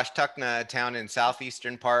that Washtuckna, a town in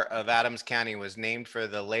southeastern part of Adams County, was named for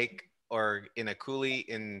the lake, or in a coulee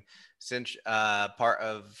in part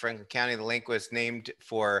of Franklin County. The lake was named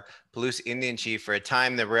for Palouse Indian chief. For a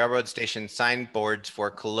time, the railroad station signboards for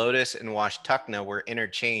Calotes and Washtuckna were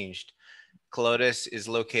interchanged. Calotes is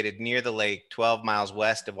located near the lake, 12 miles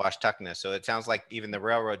west of Washtuckna. So it sounds like even the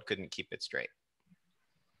railroad couldn't keep it straight.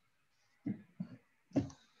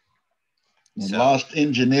 So, lost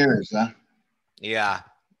engineers, huh? Yeah.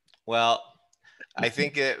 Well, I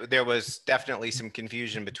think there was definitely some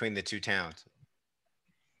confusion between the two towns.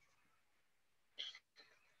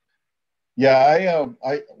 Yeah,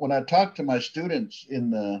 I when I talk to my students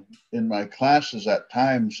in my classes at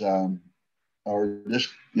times, or just,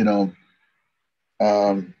 you know,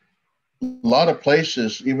 a lot of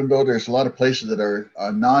places, even though there's a lot of places that are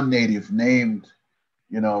non-native named,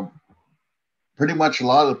 you know, pretty much a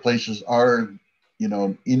lot of the places are, you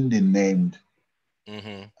know, Indian named.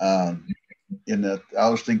 Mm-hmm. In that, I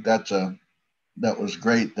always think that was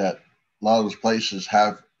great that a lot of those places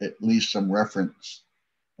have at least some reference.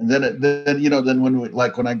 And then you know, then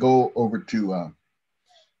when I go over to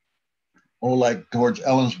like towards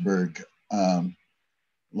Ellensburg,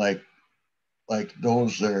 like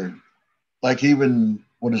those are like, even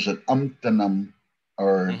what is it, Umtanum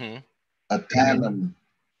or mm-hmm. Atanum.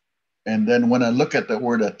 And then when I look at the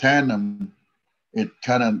word Atanum, it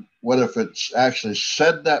kind of, what if it's actually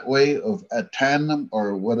said that way of Atanum,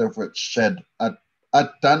 or what if it's said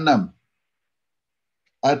Atanum?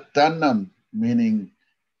 Atanum, meaning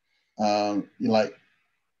like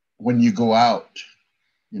when you go out,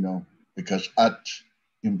 you know, because at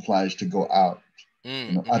implies to go out,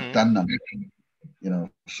 you know, Atanum, you know,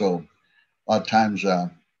 so a lot of times,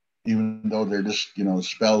 even though they're just, you know,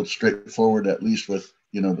 spelled straightforward, at least with,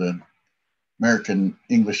 you know, the American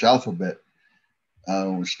English alphabet,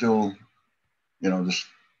 we're still, you know,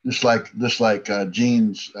 just like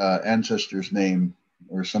Jean's ancestor's name,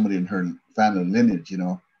 or somebody in her family lineage, you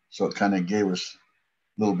know, so it kind of gave us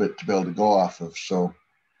a little bit to be able to go off of. So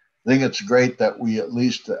I think it's great that we at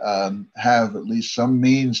least have at least some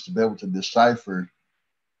means to be able to decipher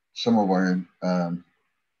some of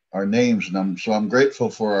our names, and I'm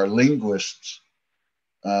grateful for our linguists,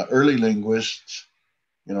 early linguists,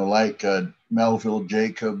 you know, like Melville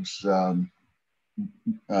Jacobs,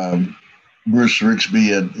 Bruce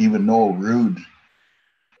Rixby, and even Noel Rood.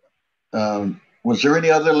 Was there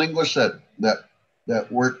any other linguists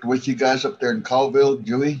that worked with you guys up there in Colville,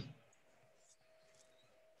 Dewey?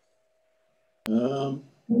 Hard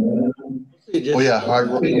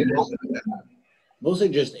work. Mostly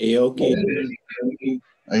just Aoki.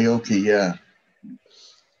 Aoki, yeah.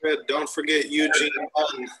 Fred, don't forget Eugene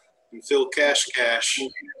Hutton and Phil Cash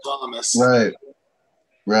Thomas.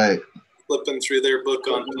 Right. Flipping through their book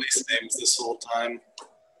on place names this whole time.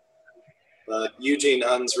 But Eugene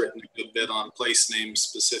Hunn's written a good bit on place names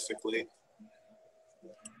specifically.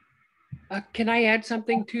 Can I add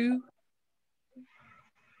something too?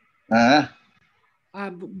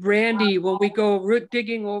 Randy, when we go root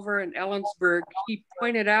digging over in Ellensburg, he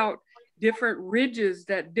pointed out different ridges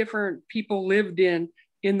that different people lived in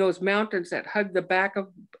those mountains that hug the back of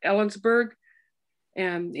Ellensburg,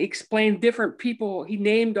 and explained different people. He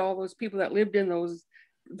named all those people that lived in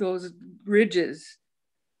those ridges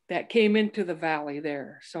that came into the valley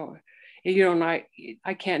there. So, you know, and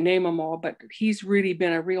I can't name them all, but he's really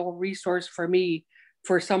been a real resource for me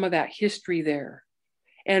for some of that history there.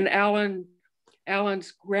 And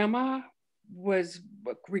Alan's grandma was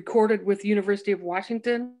recorded with the University of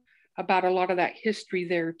Washington about a lot of that history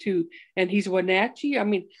there too. And he's Wenatchee. I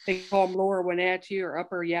mean, they call him Lower Wenatchee or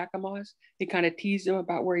Upper Yakimas. They kind of tease him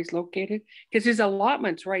about where he's located because his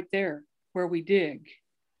allotment's right there where we dig.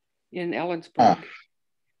 in Ellensburg.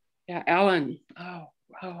 Yeah, Allen. Oh,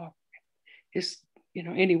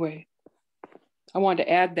 anyway, I wanted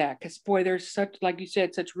to add that because, boy, there's such, like you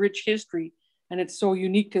said, such rich history, and it's so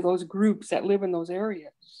unique to those groups that live in those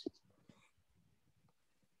areas.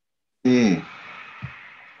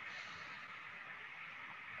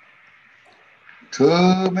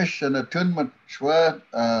 Mission tun machwa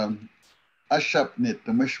ashapnit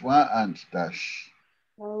the mishwa anstash.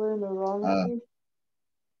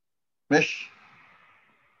 Mish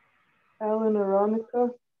Alan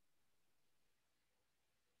Aronica.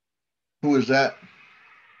 Who is that?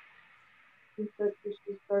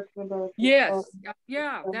 Yes,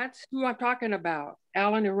 yeah, that's who I'm talking about.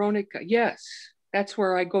 Alan Aronica. Yes, that's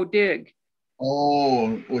where I go dig.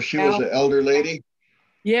 Oh, well, she was an elder lady?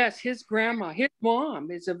 Yes, his grandma, his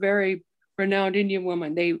mom is a very renowned Indian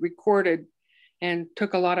woman. They recorded and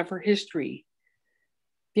took a lot of her history.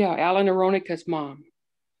 Yeah, Alan Aronica's mom.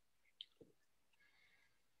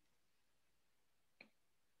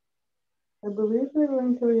 I believe they're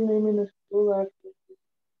going to be naming the school after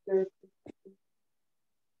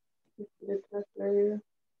the test area.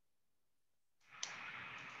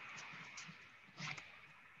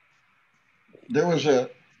 There was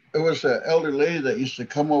an elder lady that used to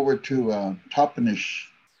come over to Toppenish.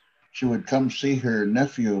 She would come see her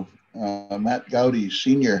nephew, Matt Gowdy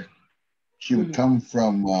Sr. She would come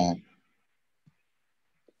from,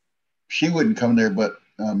 she wouldn't come there, but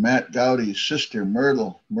Matt Gowdy's sister,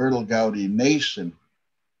 Myrtle Gowdy Nason,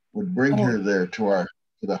 would bring her there to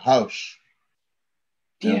the house.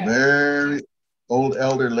 Yeah. A very old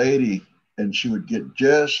elder lady, and she would get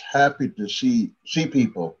just happy to see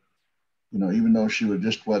people, even though she was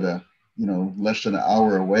just less than an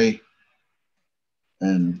hour away.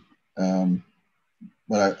 And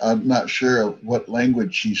but I'm not sure of what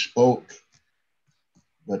language she spoke,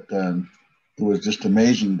 but it was just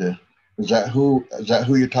amazing is that who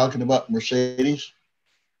you're talking about, Mercedes?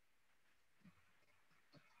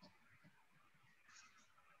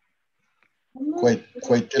 Quite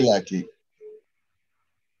lucky.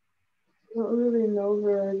 I don't really know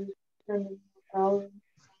her. I just kind of know Alan.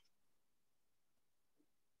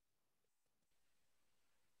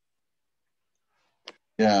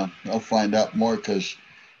 Yeah, I'll find out more because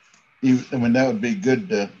that would be good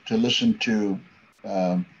to listen to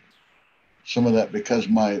some of that, because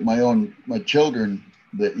my children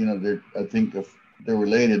that I think if they're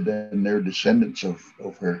related, then they're descendants of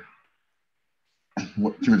her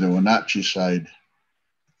through the Wenatchee side.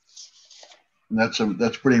 And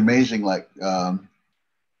that's pretty amazing. Like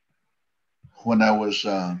when I was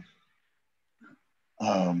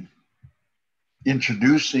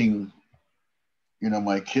introducing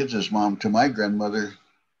my kids' mom to my grandmother,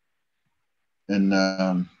 and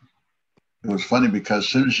it was funny because as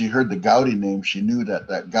soon as she heard the Gowdy name, she knew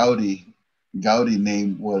that Gowdy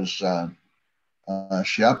name was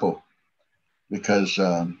Shiapo, because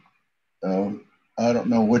I don't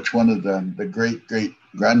know which one of the great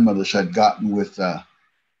grandmothers had gotten with a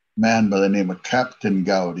man by the name of Captain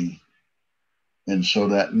Gowdy, and so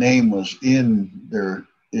that name was in their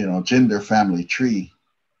it's in their family tree.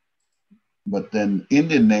 But then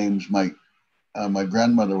Indian names, my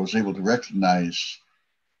grandmother was able to recognize,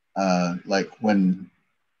 like when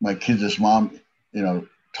my kids' mom,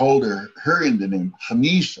 told her Indian name,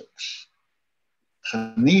 Hanisix.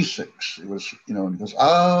 It was, and it goes,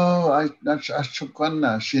 oh, I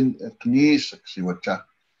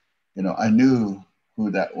knew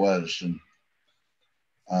who that was. And,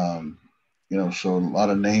 so a lot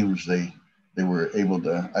of names they were able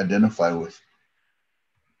to identify with.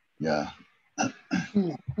 Yeah.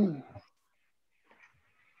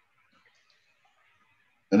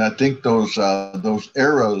 And I think those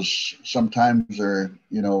eras sometimes are,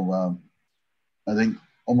 I think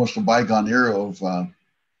almost a bygone era of, of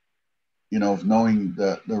knowing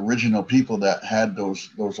the original people that had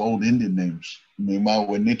those old Indian names. Nima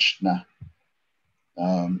Winichna.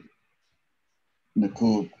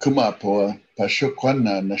 Naku Kuma Poa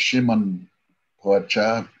Pashukwana Nashiman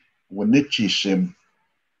Poacha Winichi Sim.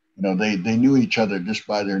 They knew each other just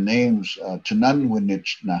by their names. Tanan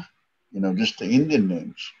Winichna, just the Indian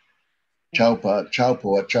names. Chaupa,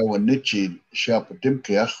 Chawanichi, Shapatimke,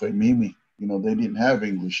 Achwe Mimi. They didn't have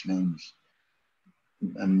English names.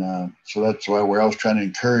 And so that's why we're always trying to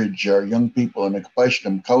encourage our young people in the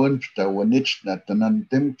Kapashtam Kawanpta, Wanichna, Tanan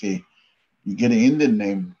Timke. You get an Indian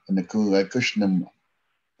name in the Kushnam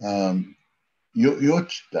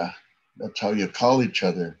Yotsta. That's how you call each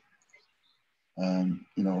other.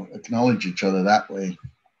 Acknowledge each other that way,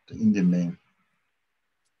 the Indian name.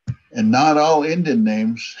 And not all Indian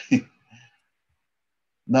names, I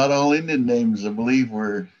believe,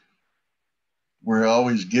 were were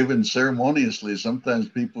always given ceremoniously. Sometimes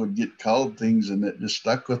people would get called things and it just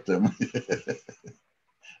stuck with them.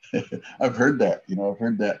 I've heard that,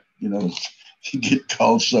 you get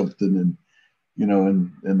called something and,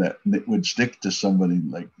 and that it would stick to somebody.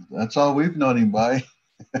 Like, that's all we've known him by.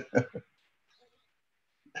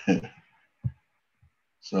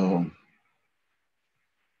 So,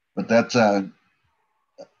 but that's, and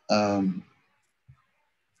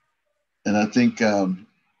I think,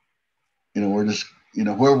 we're just,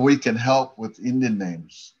 where we can help with Indian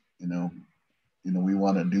names, we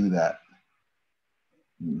want to do that.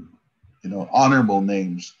 Honorable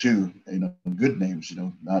names too, good names,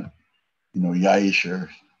 not, Yaish or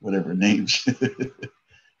whatever names,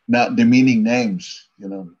 not demeaning names,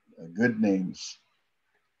 good names.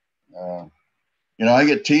 I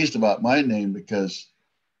get teased about my name because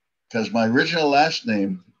my original last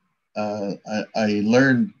name, I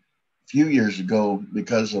learned a few years ago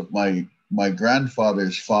because of my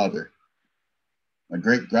grandfather's father. My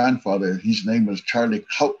great grandfather, his name was Charlie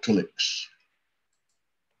Kowtliks.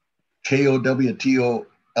 Kowtoliks.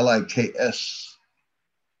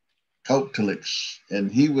 Kowtliks.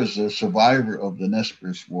 And he was a survivor of the Nez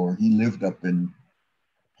Perce War. He lived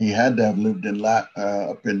he had to have lived in up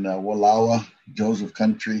in Walawa, Joseph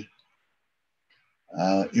Country,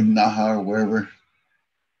 Imnaha, or wherever.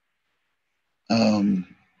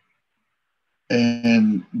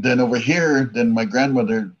 And then over here, then my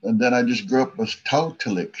grandmother, and then I just grew up with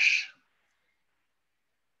Tautiliks.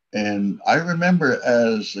 And I remember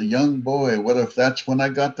as a young boy, what if that's when I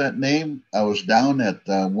got that name? I was down at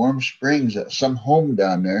Warm Springs at some home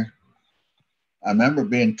down there. I remember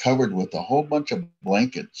being covered with a whole bunch of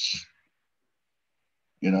blankets,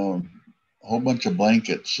 a whole bunch of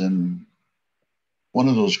blankets. And one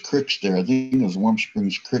of those creeks there, I think it was Warm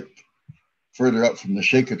Springs Creek, further up from the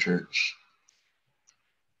Shaker Church,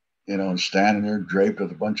 standing there draped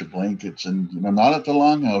with a bunch of blankets, and, not at the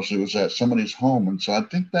longhouse, it was at somebody's home. And so I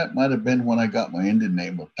think that might have been when I got my Indian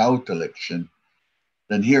name of Tautiliks. And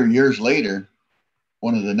then here, years later,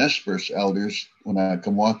 one of the Nez Perce elders, when I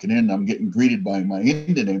come walking in, I'm getting greeted by my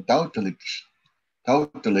Indian name, Tautiliks.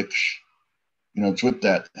 It's with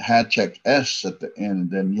that Hatchek S at the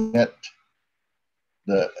end. And yet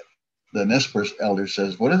the Nez Perce elder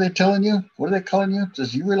says, "What are they telling you? What are they calling you?"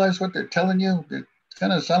 Says, "You realize what they're telling you? It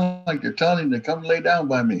kind of sound like they're telling you to come lay down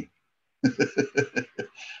by me." If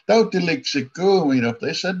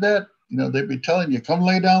they said that, they'd be telling you, "Come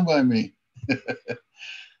lay down by me."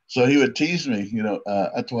 So he would tease me,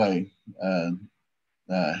 that's why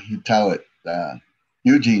he taught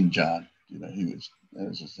Eugene John. He was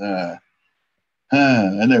just, I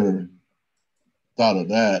never thought of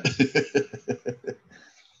that.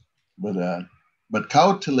 But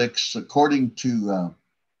Kowtliks, according to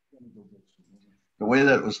the way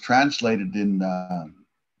that it was translated in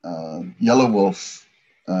Yellow Wolf,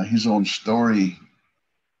 his own story,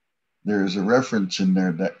 there's a reference in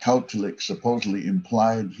there that Kowtliks supposedly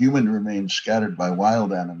implied human remains scattered by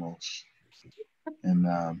wild animals, and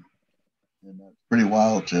that's pretty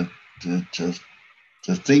wild to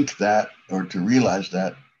think that or to realize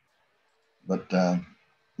that. But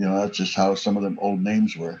that's just how some of them old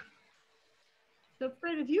names were. So,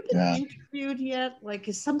 Fred, have you been interviewed yet? Like,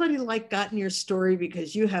 has somebody gotten your story,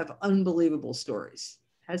 because you have unbelievable stories?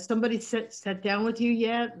 Has somebody sat down with you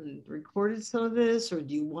yet and recorded some of this, or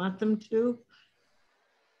do you want them to?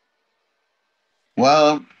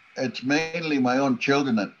 Well, it's mainly my own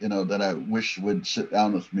children that that I wish would sit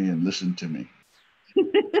down with me and listen to me.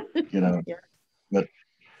 Yeah. But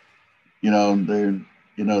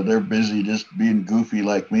they're busy just being goofy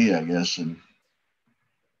like me, I guess, and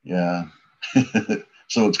yeah.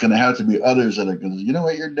 So it's going to have to be others that are going to, you know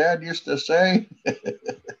what your dad used to say?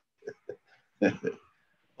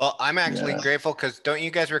 Well, I'm actually grateful, because don't you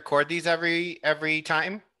guys record these every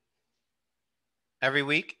time? Every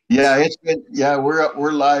week? Yeah, it's been,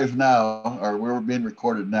 we're live now, or we're being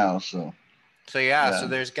recorded now. So so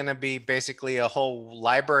there's going to be basically a whole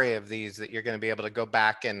library of these that you're going to be able to go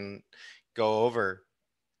back and go over,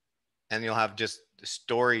 and you'll have just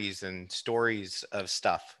stories and stories of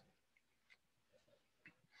stuff.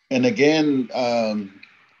 And again,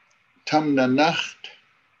 Tamnanacht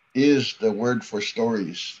is the word for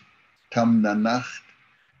stories. Tamnanacht,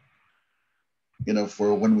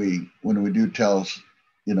 for when we do tell,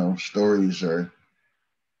 stories,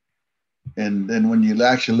 and then when you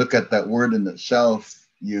actually look at that word in itself,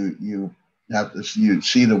 you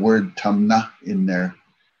see the word tamna in there.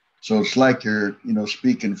 So it's like you're,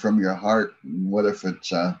 speaking from your heart. What if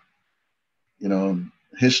it's,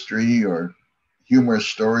 history or humorous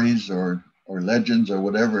stories or legends or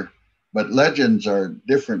whatever, but legends are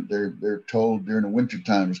different. They're told during the winter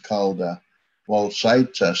time. It's called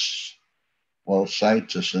Walsitas,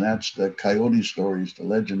 and that's the coyote stories, the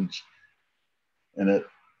legends, and it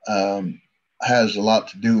has a lot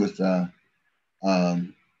to do with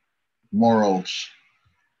morals,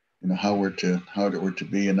 how we're to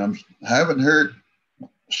be. And I haven't heard,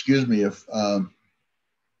 excuse me, if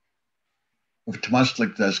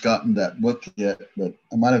Tomaslik has gotten that book yet, but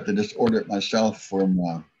I might have to just order it myself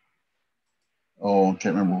from. I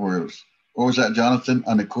can't remember where it was. What was that, Jonathan?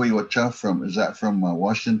 Anakuiwacha from? Is that from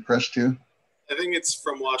Washington Press too? I think it's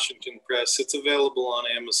from Washington Press. It's available on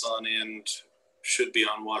Amazon and should be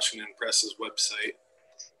on Washington Press's website.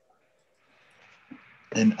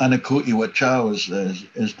 And Anakuiwacha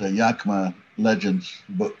is the Yakima Legends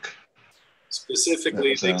book.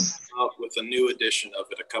 Specifically, they came out with a new edition of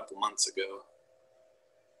it a couple months ago.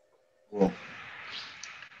 Cool.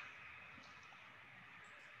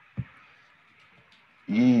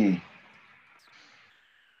 Yeah.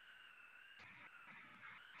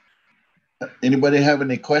 Anybody have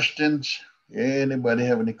any questions? Anybody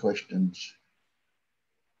have any questions?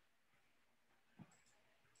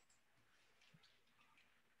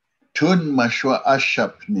 Tun mashwa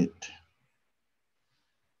ashapnit.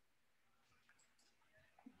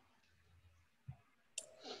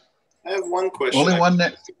 I have one question. Only one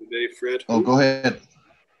today, Fred. Oh, go ahead.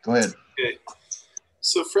 Go ahead. Okay.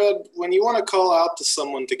 So, Fred, when you want to call out to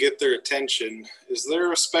someone to get their attention, is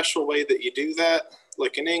there a special way that you do that?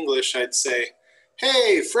 Like in English, I'd say,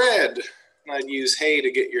 "Hey, Fred," and I'd use "hey" to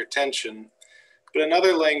get your attention. But in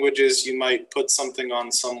other languages, you might put something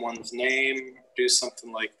on someone's name, do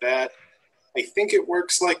something like that. I think it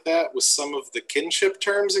works like that with some of the kinship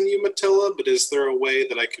terms in Umatilla, but is there a way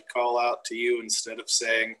that I could call out to you instead of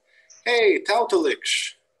saying, "Hey,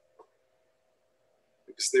 Tauteliksh"?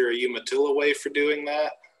 Is there a Umatilla way for doing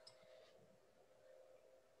that?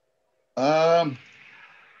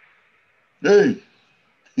 Hey.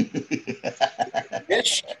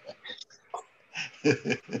 Ish.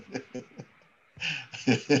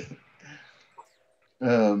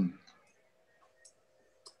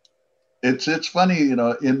 It's funny, in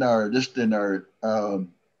our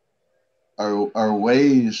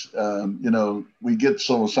ways, we get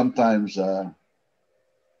so sometimes,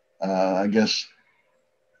 I guess,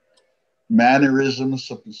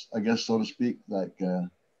 mannerisms, I guess, so to speak, like,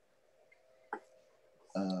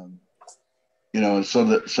 so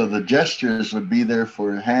the gestures would be there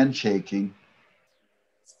for handshaking,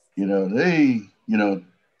 hey,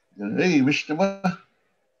 hey, Wishram,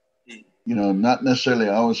 not necessarily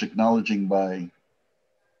always acknowledging by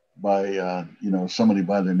somebody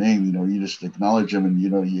by their name. You just acknowledge them, and you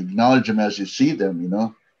acknowledge them as you see them.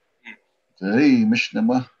 So, hey,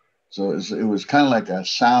 Mishnama. So it was kind of like a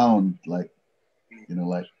sound, like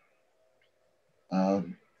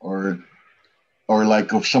or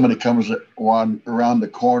like if somebody comes around the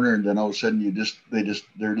corner, and then all of a sudden they're just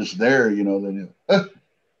there. Then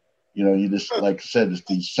you just, like I said, it's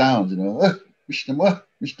these sounds. Mishnama,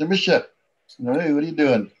 Mr. Misha. Hey, what are you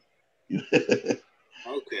doing?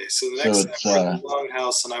 Okay, so the next time we're in the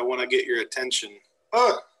longhouse and I want to get your attention.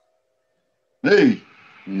 Hey,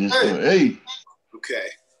 you just go, hey. Okay.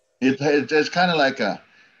 It's kind of like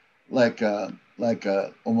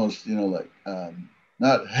almost,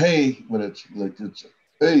 not hey, but it's like it's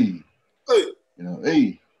hey.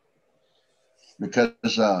 Hey.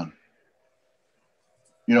 Because I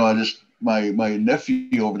just my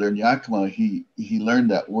nephew over there in Yakima, he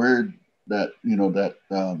learned that word, that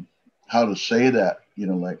how to say that,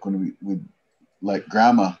 like when we like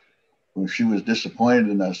grandma, when she was disappointed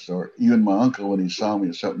in us, or even my uncle when he saw me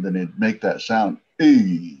or something, then he'd make that sound,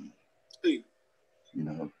 hey, hey,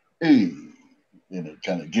 hey, and it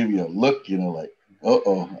kind of give you a look, like,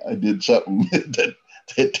 I did something that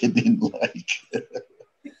they didn't like.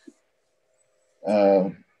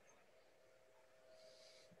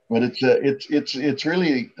 But it's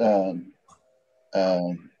really,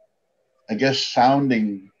 I guess,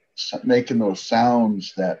 making those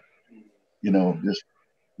sounds that, just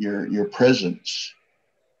your presence.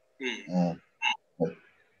 Then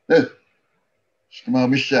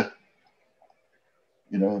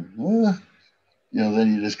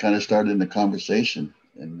you just kind of start in the conversation,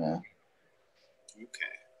 and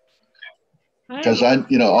because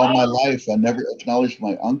all my life I never acknowledged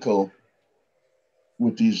my uncle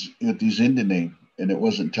with these Indian name, and it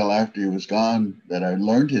wasn't until after he was gone that I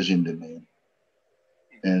learned his Indian name,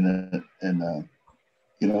 and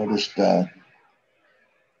just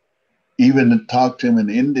even talked to him in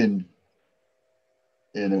Indian.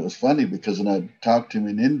 And it was funny because when I talked to him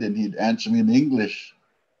in Indian, he'd answer me in English.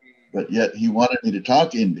 but yet he wanted me to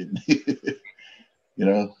talk Indian. You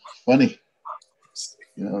know, funny.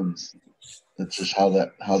 You know, that's just how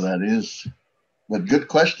that is. But good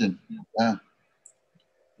question. Yeah.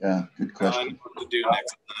 Yeah, good question. I know what to do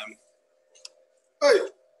next time.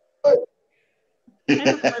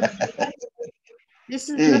 This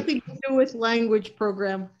has nothing to do with language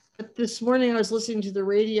program. But this morning I was listening to the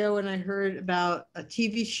radio and I heard about a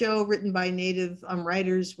TV show written by Native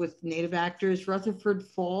writers with Native actors, Rutherford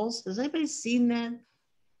Falls. Has anybody seen that?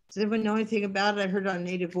 Does anyone know anything about it? I heard it on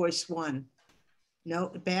Native Voice One. No,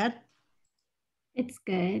 bad? It's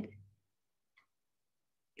good.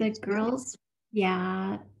 The girls,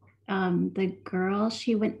 yeah. The girl,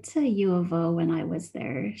 she went to U of O when I was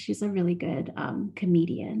there. She's a really good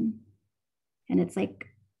comedian. And it's like,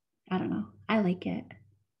 I don't know, I like it.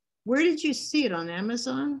 Where did you see it? On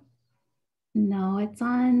Amazon? No, it's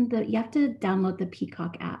on you have to download the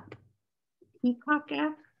Peacock app. Peacock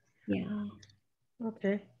app? Yeah.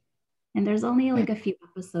 Okay. And there's only like a few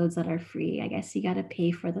episodes that are free. I guess you got to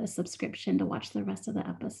pay for the subscription to watch the rest of the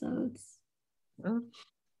episodes. Oh.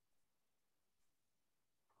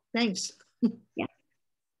 Thanks. Yeah.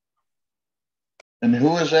 And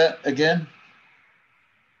who is that again?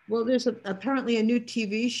 Well, there's apparently a new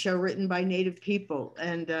TV show written by Native people,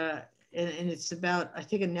 and it's about, I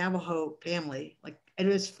think, a Navajo family. And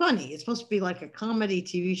it's funny. It's supposed to be like a comedy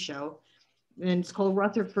TV show, and it's called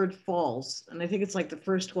Rutherford Falls, and I think it's like the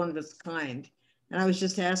first one of its kind. And I was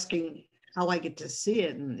just asking how I get to see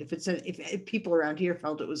it, and if people around here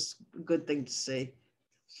felt it was a good thing to see.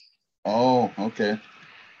 Oh, okay.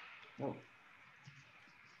 Well,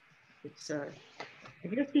 it's I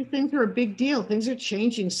guess these things are a big deal. Things are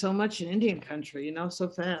changing so much in Indian country, so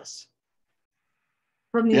fast.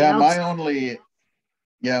 From the outside.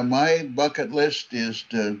 My bucket list is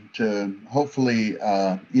to hopefully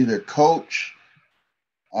either coach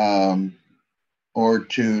or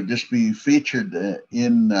to just be featured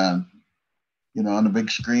in on a big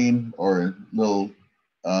screen, or little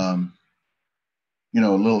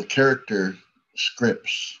little character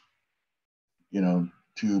scripts,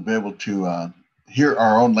 to be able to hear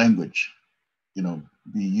our own language,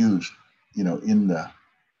 be used, in the,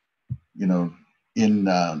 in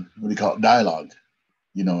what do you call it, dialogue,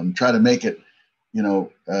 and try to make it,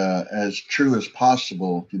 as true as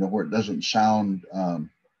possible, where it doesn't sound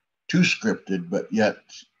too scripted, but yet,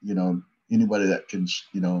 anybody that can,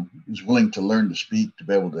 is willing to learn to speak, to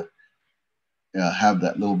be able to have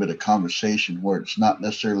that little bit of conversation where it's not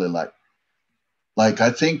necessarily like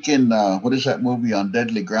I think in what is that movie On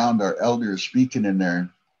Deadly Ground, our elder is speaking in there,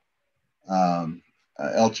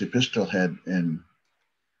 Elche Pistolhead, and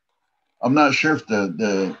I'm not sure if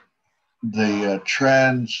the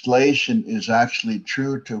translation is actually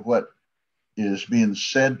true to what is being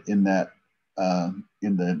said in that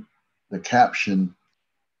in the caption,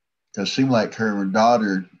 because it seemed like her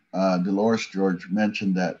daughter Dolores George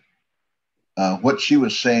mentioned that what she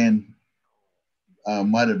was saying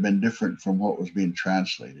might have been different from what was being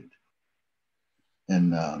translated,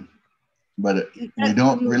 and but we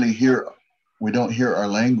don't really hear our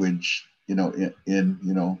language,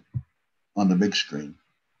 in on the big screen.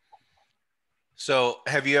 So,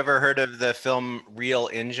 have you ever heard of the film Real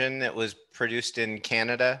Injun that was produced in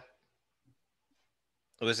Canada?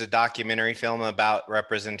 It was a documentary film about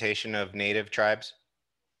representation of Native tribes.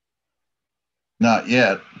 Not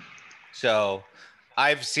yet. So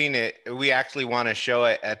I've seen it. We actually want to show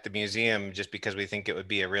it at the museum just because we think it would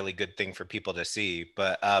be a really good thing for people to see.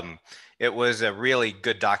 But it was a really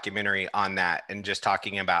good documentary on that, and just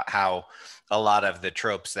talking about how a lot of the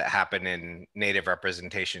tropes that happen in Native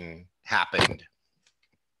representation happened.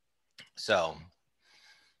 So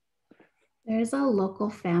there's a local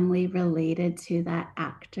family related to that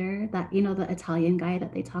actor, that, the Italian guy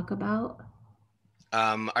that they talk about.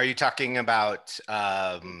 Are you talking about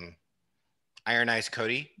Iron Eyes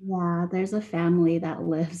Cody? Yeah, there's a family that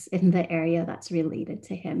lives in the area that's related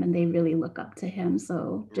to him, and they really look up to him.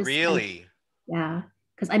 So just really, yeah,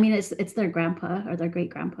 because I mean it's their grandpa or their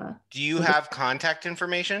great grandpa. Do you have contact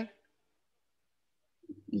information?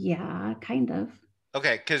 Yeah, kind of.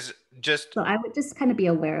 Okay, because so I would just kind of be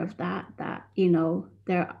aware of that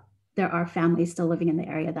there are families still living in the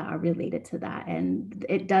area that are related to that, and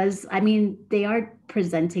it does. I mean, they are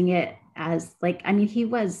presenting it as he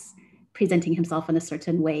was presenting himself in a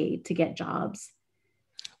certain way to get jobs.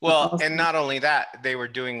 Well, and not only that, they were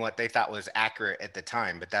doing what they thought was accurate at the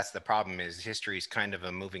time, but that's the problem, is history is kind of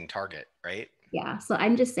a moving target, right? Yeah, so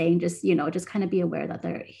I'm just saying, just kind of be aware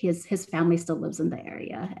that his family still lives in the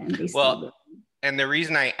area, and they still live. And the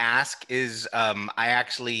reason I ask is I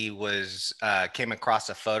actually came across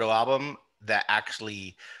a photo album that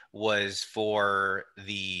actually was for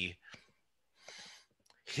the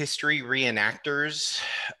history reenactors.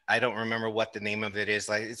 I don't remember what the name of it is.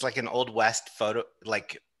 Like, it's like an Old West photo,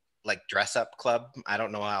 like dress up club. I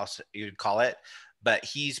don't know how else you'd call it, but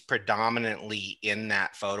he's predominantly in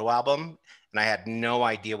that photo album. And I had no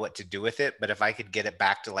idea what to do with it, but if I could get it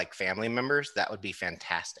back to like family members, that would be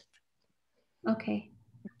fantastic. Okay.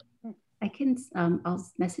 I can, I'll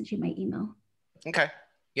message you my email. Okay.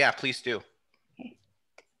 Yeah, please do. Okay.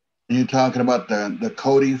 Are you talking about the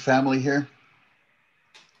Cody family here?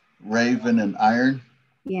 Raven and Iron?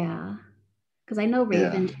 Yeah. Because I know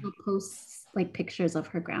Raven, she'll post like pictures of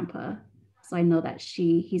her grandpa. So I know that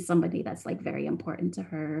he's somebody that's like very important to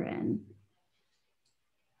her. And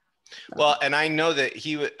so. Well, and I know that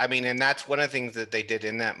I mean, and that's one of the things that they did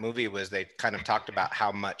in that movie was they kind of talked about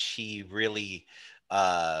how much he really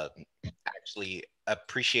actually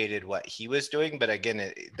appreciated what he was doing. But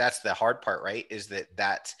again, that's the hard part, right? Is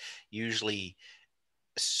that's usually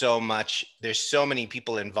there's so many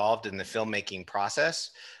people involved in the filmmaking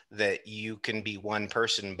process that you can be one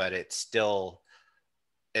person, but it's still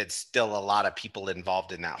a lot of people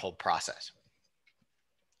involved in that whole process.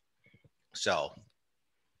 So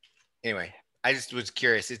anyway, I just was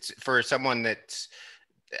curious. It's for someone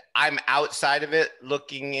I'm outside of it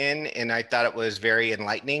looking in, and I thought it was very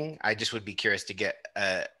enlightening. I just would be curious to get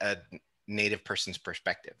a Native person's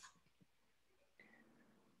perspective.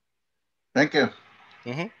 Thank you.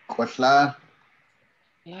 Kwasla.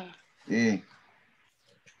 Yeah. Yeah.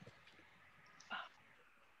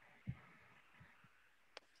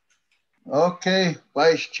 Okay,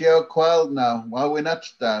 Vice Chair Qual now.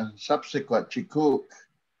 Wawinatsta, subsequent Chikuk.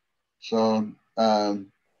 So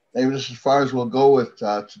maybe this is as far as we'll go with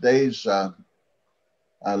today's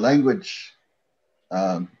language.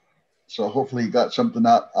 So hopefully you got something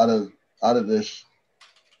out of this.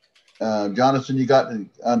 Jonathan, you got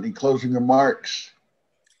any closing remarks?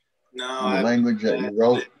 No, on the language that you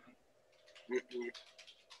wrote.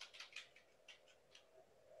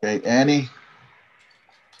 Okay, Annie.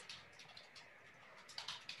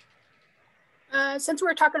 Since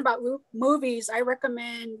we're talking about movies, I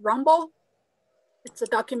recommend Rumble. It's a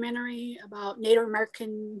documentary about Native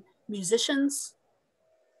American musicians.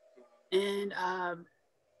 And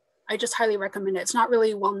I just highly recommend it. It's not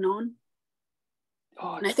really well known.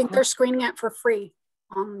 Oh, and I think they're screening it for free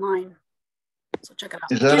online. So check it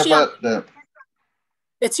out. Is that about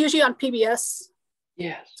it's usually on PBS.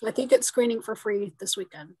 Yes. So I think it's screening for free this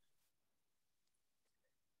weekend.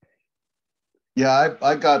 Yeah,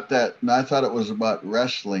 I got that, and I thought it was about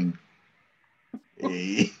wrestling.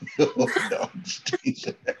 Hey,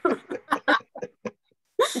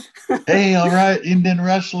 hey, all right, Indian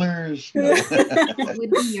wrestlers. No. What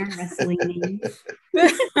would be your wrestling name?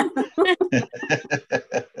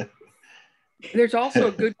 There's also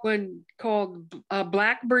a good one called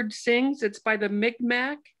Blackbird Sings. It's by the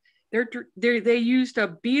Mi'kmaq. They used a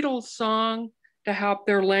Beatles song to help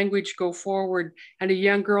their language go forward. And a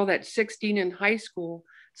young girl that's 16 in high school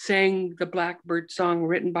sang the Blackbird song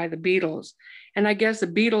written by the Beatles. And I guess the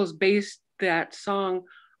Beatles based that song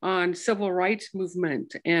on civil rights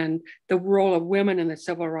movement and the role of women in the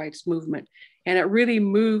civil rights movement. And it really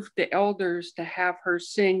moved the elders to have her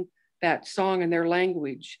sing that song in their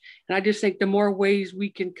language. And I just think the more ways we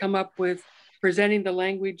can come up with presenting the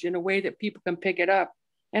language in a way that people can pick it up,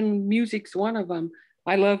 and music's one of them.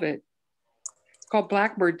 I love it. It's called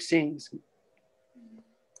Blackbird Sings.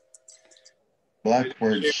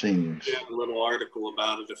 Blackbird Sings. I have a little article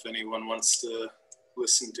about it if anyone wants to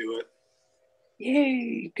listen to it.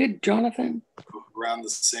 Yay, good, Jonathan. Around the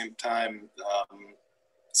same time,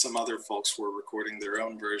 some other folks were recording their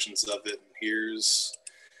own versions of it. And here's,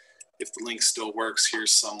 if the link still works,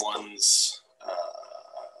 here's someone's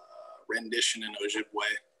rendition in Ojibwe.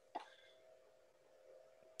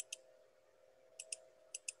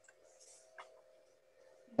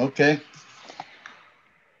 Okay.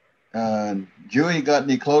 Julie, you got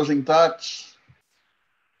any closing thoughts?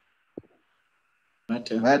 Matt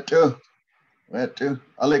too.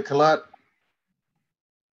 Ali Kalat.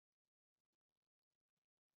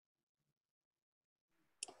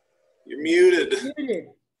 You're muted.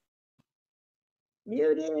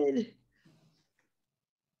 Muted.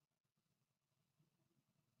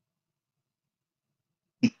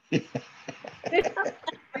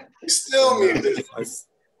 Still muted.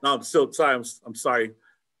 No, I'm still sorry. I'm sorry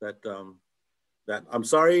that I'm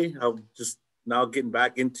sorry. I'm just now getting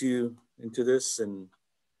back into this, and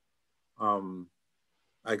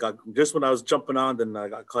I got just when I was jumping on, then I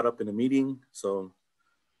got caught up in a meeting. So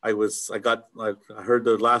I heard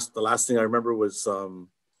the last thing I remember was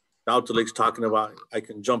Dr. Lake's talking about, I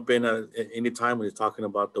can jump in at any time when he's talking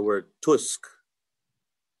about the word tusk,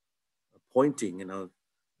 pointing, you know,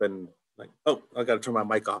 then like, oh, I got to turn my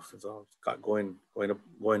mic off. So I got going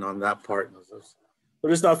on that part.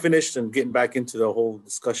 We're just not finished and getting back into the whole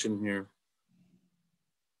discussion here.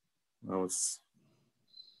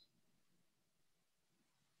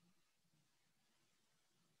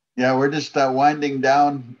 Yeah, we're just winding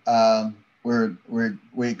down.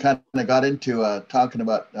 We kind of got into talking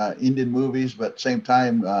about Indian movies, but at the same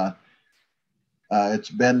time, it's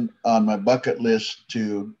been on my bucket list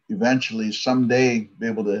to eventually someday be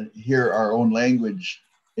able to hear our own language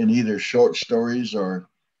in either short stories or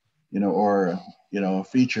a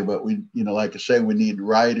feature. But we, like I say, we need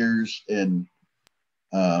writers and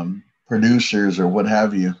producers or what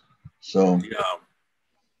have you. So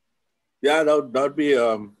yeah, that'd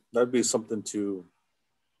be something to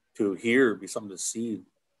hear, be something to see.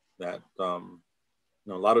 That a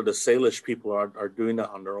lot of the Salish people are doing that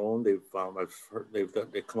on their own. I've heard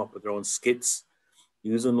they've come up with their own skits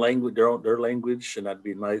using language, their language, and that'd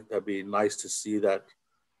be nice. That'd be nice to see that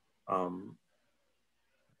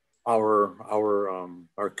our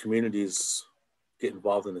communities get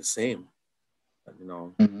involved in the same.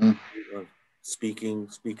 Mm-hmm. Speaking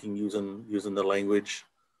using the language,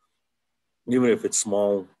 even if it's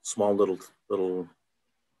small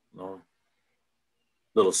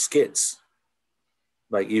little skits.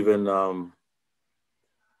 Like even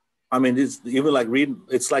it's even like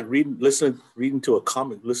listening to a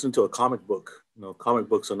comic book. Comic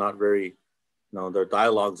books are not very, their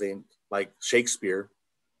dialogues ain't like Shakespeare.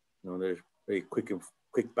 They're very quick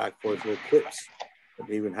back forth little clips. But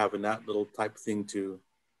even having that little type thing to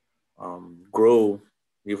grow,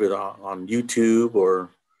 either on YouTube or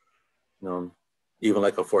even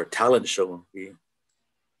like for a talent show, be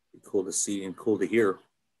cool to see and cool to hear.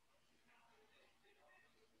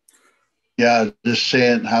 Yeah, just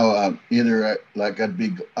saying how either like I'd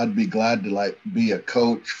be glad to like be a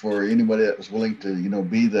coach for anybody that was willing to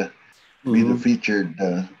be the featured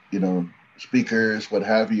speakers, what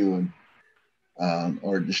have you, and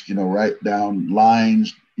or just write down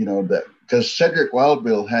lines that, because Cedric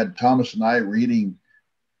Wildbill had Thomas and I reading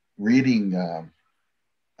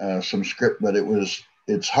some script, but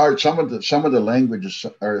it's hard. Some of the languages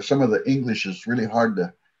or some of the English is really hard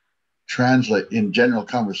to translate in general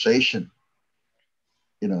conversation.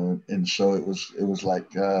 And so it was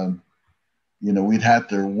like, we'd have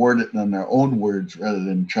to word it in our own words rather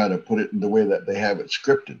than try to put it in the way that they have it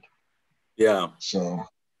scripted. Yeah. So,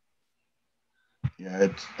 yeah,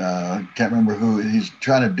 it's, I can't remember who he's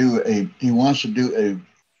trying to do he wants to do a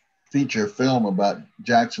feature film about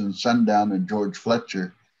Jackson Sundown and George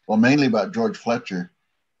Fletcher. Well, mainly about George Fletcher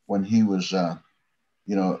when he was, a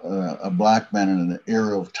black man in an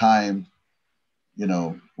era of time,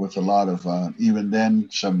 with a lot of, even then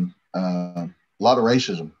a lot of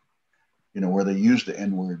racism, where they used the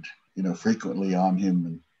N-word, frequently on him,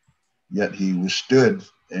 and yet he withstood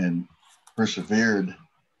and persevered,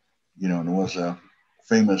 and was a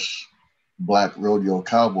famous black rodeo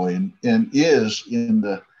cowboy and is in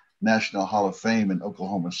the National Hall of Fame in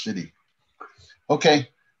Oklahoma City. Okay,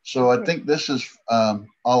 so I think this is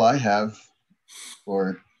all I have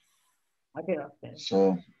for.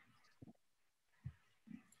 So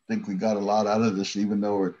I think we got a lot out of this, even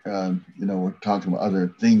though we're talking about other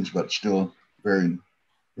things, but still very,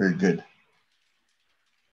 very good.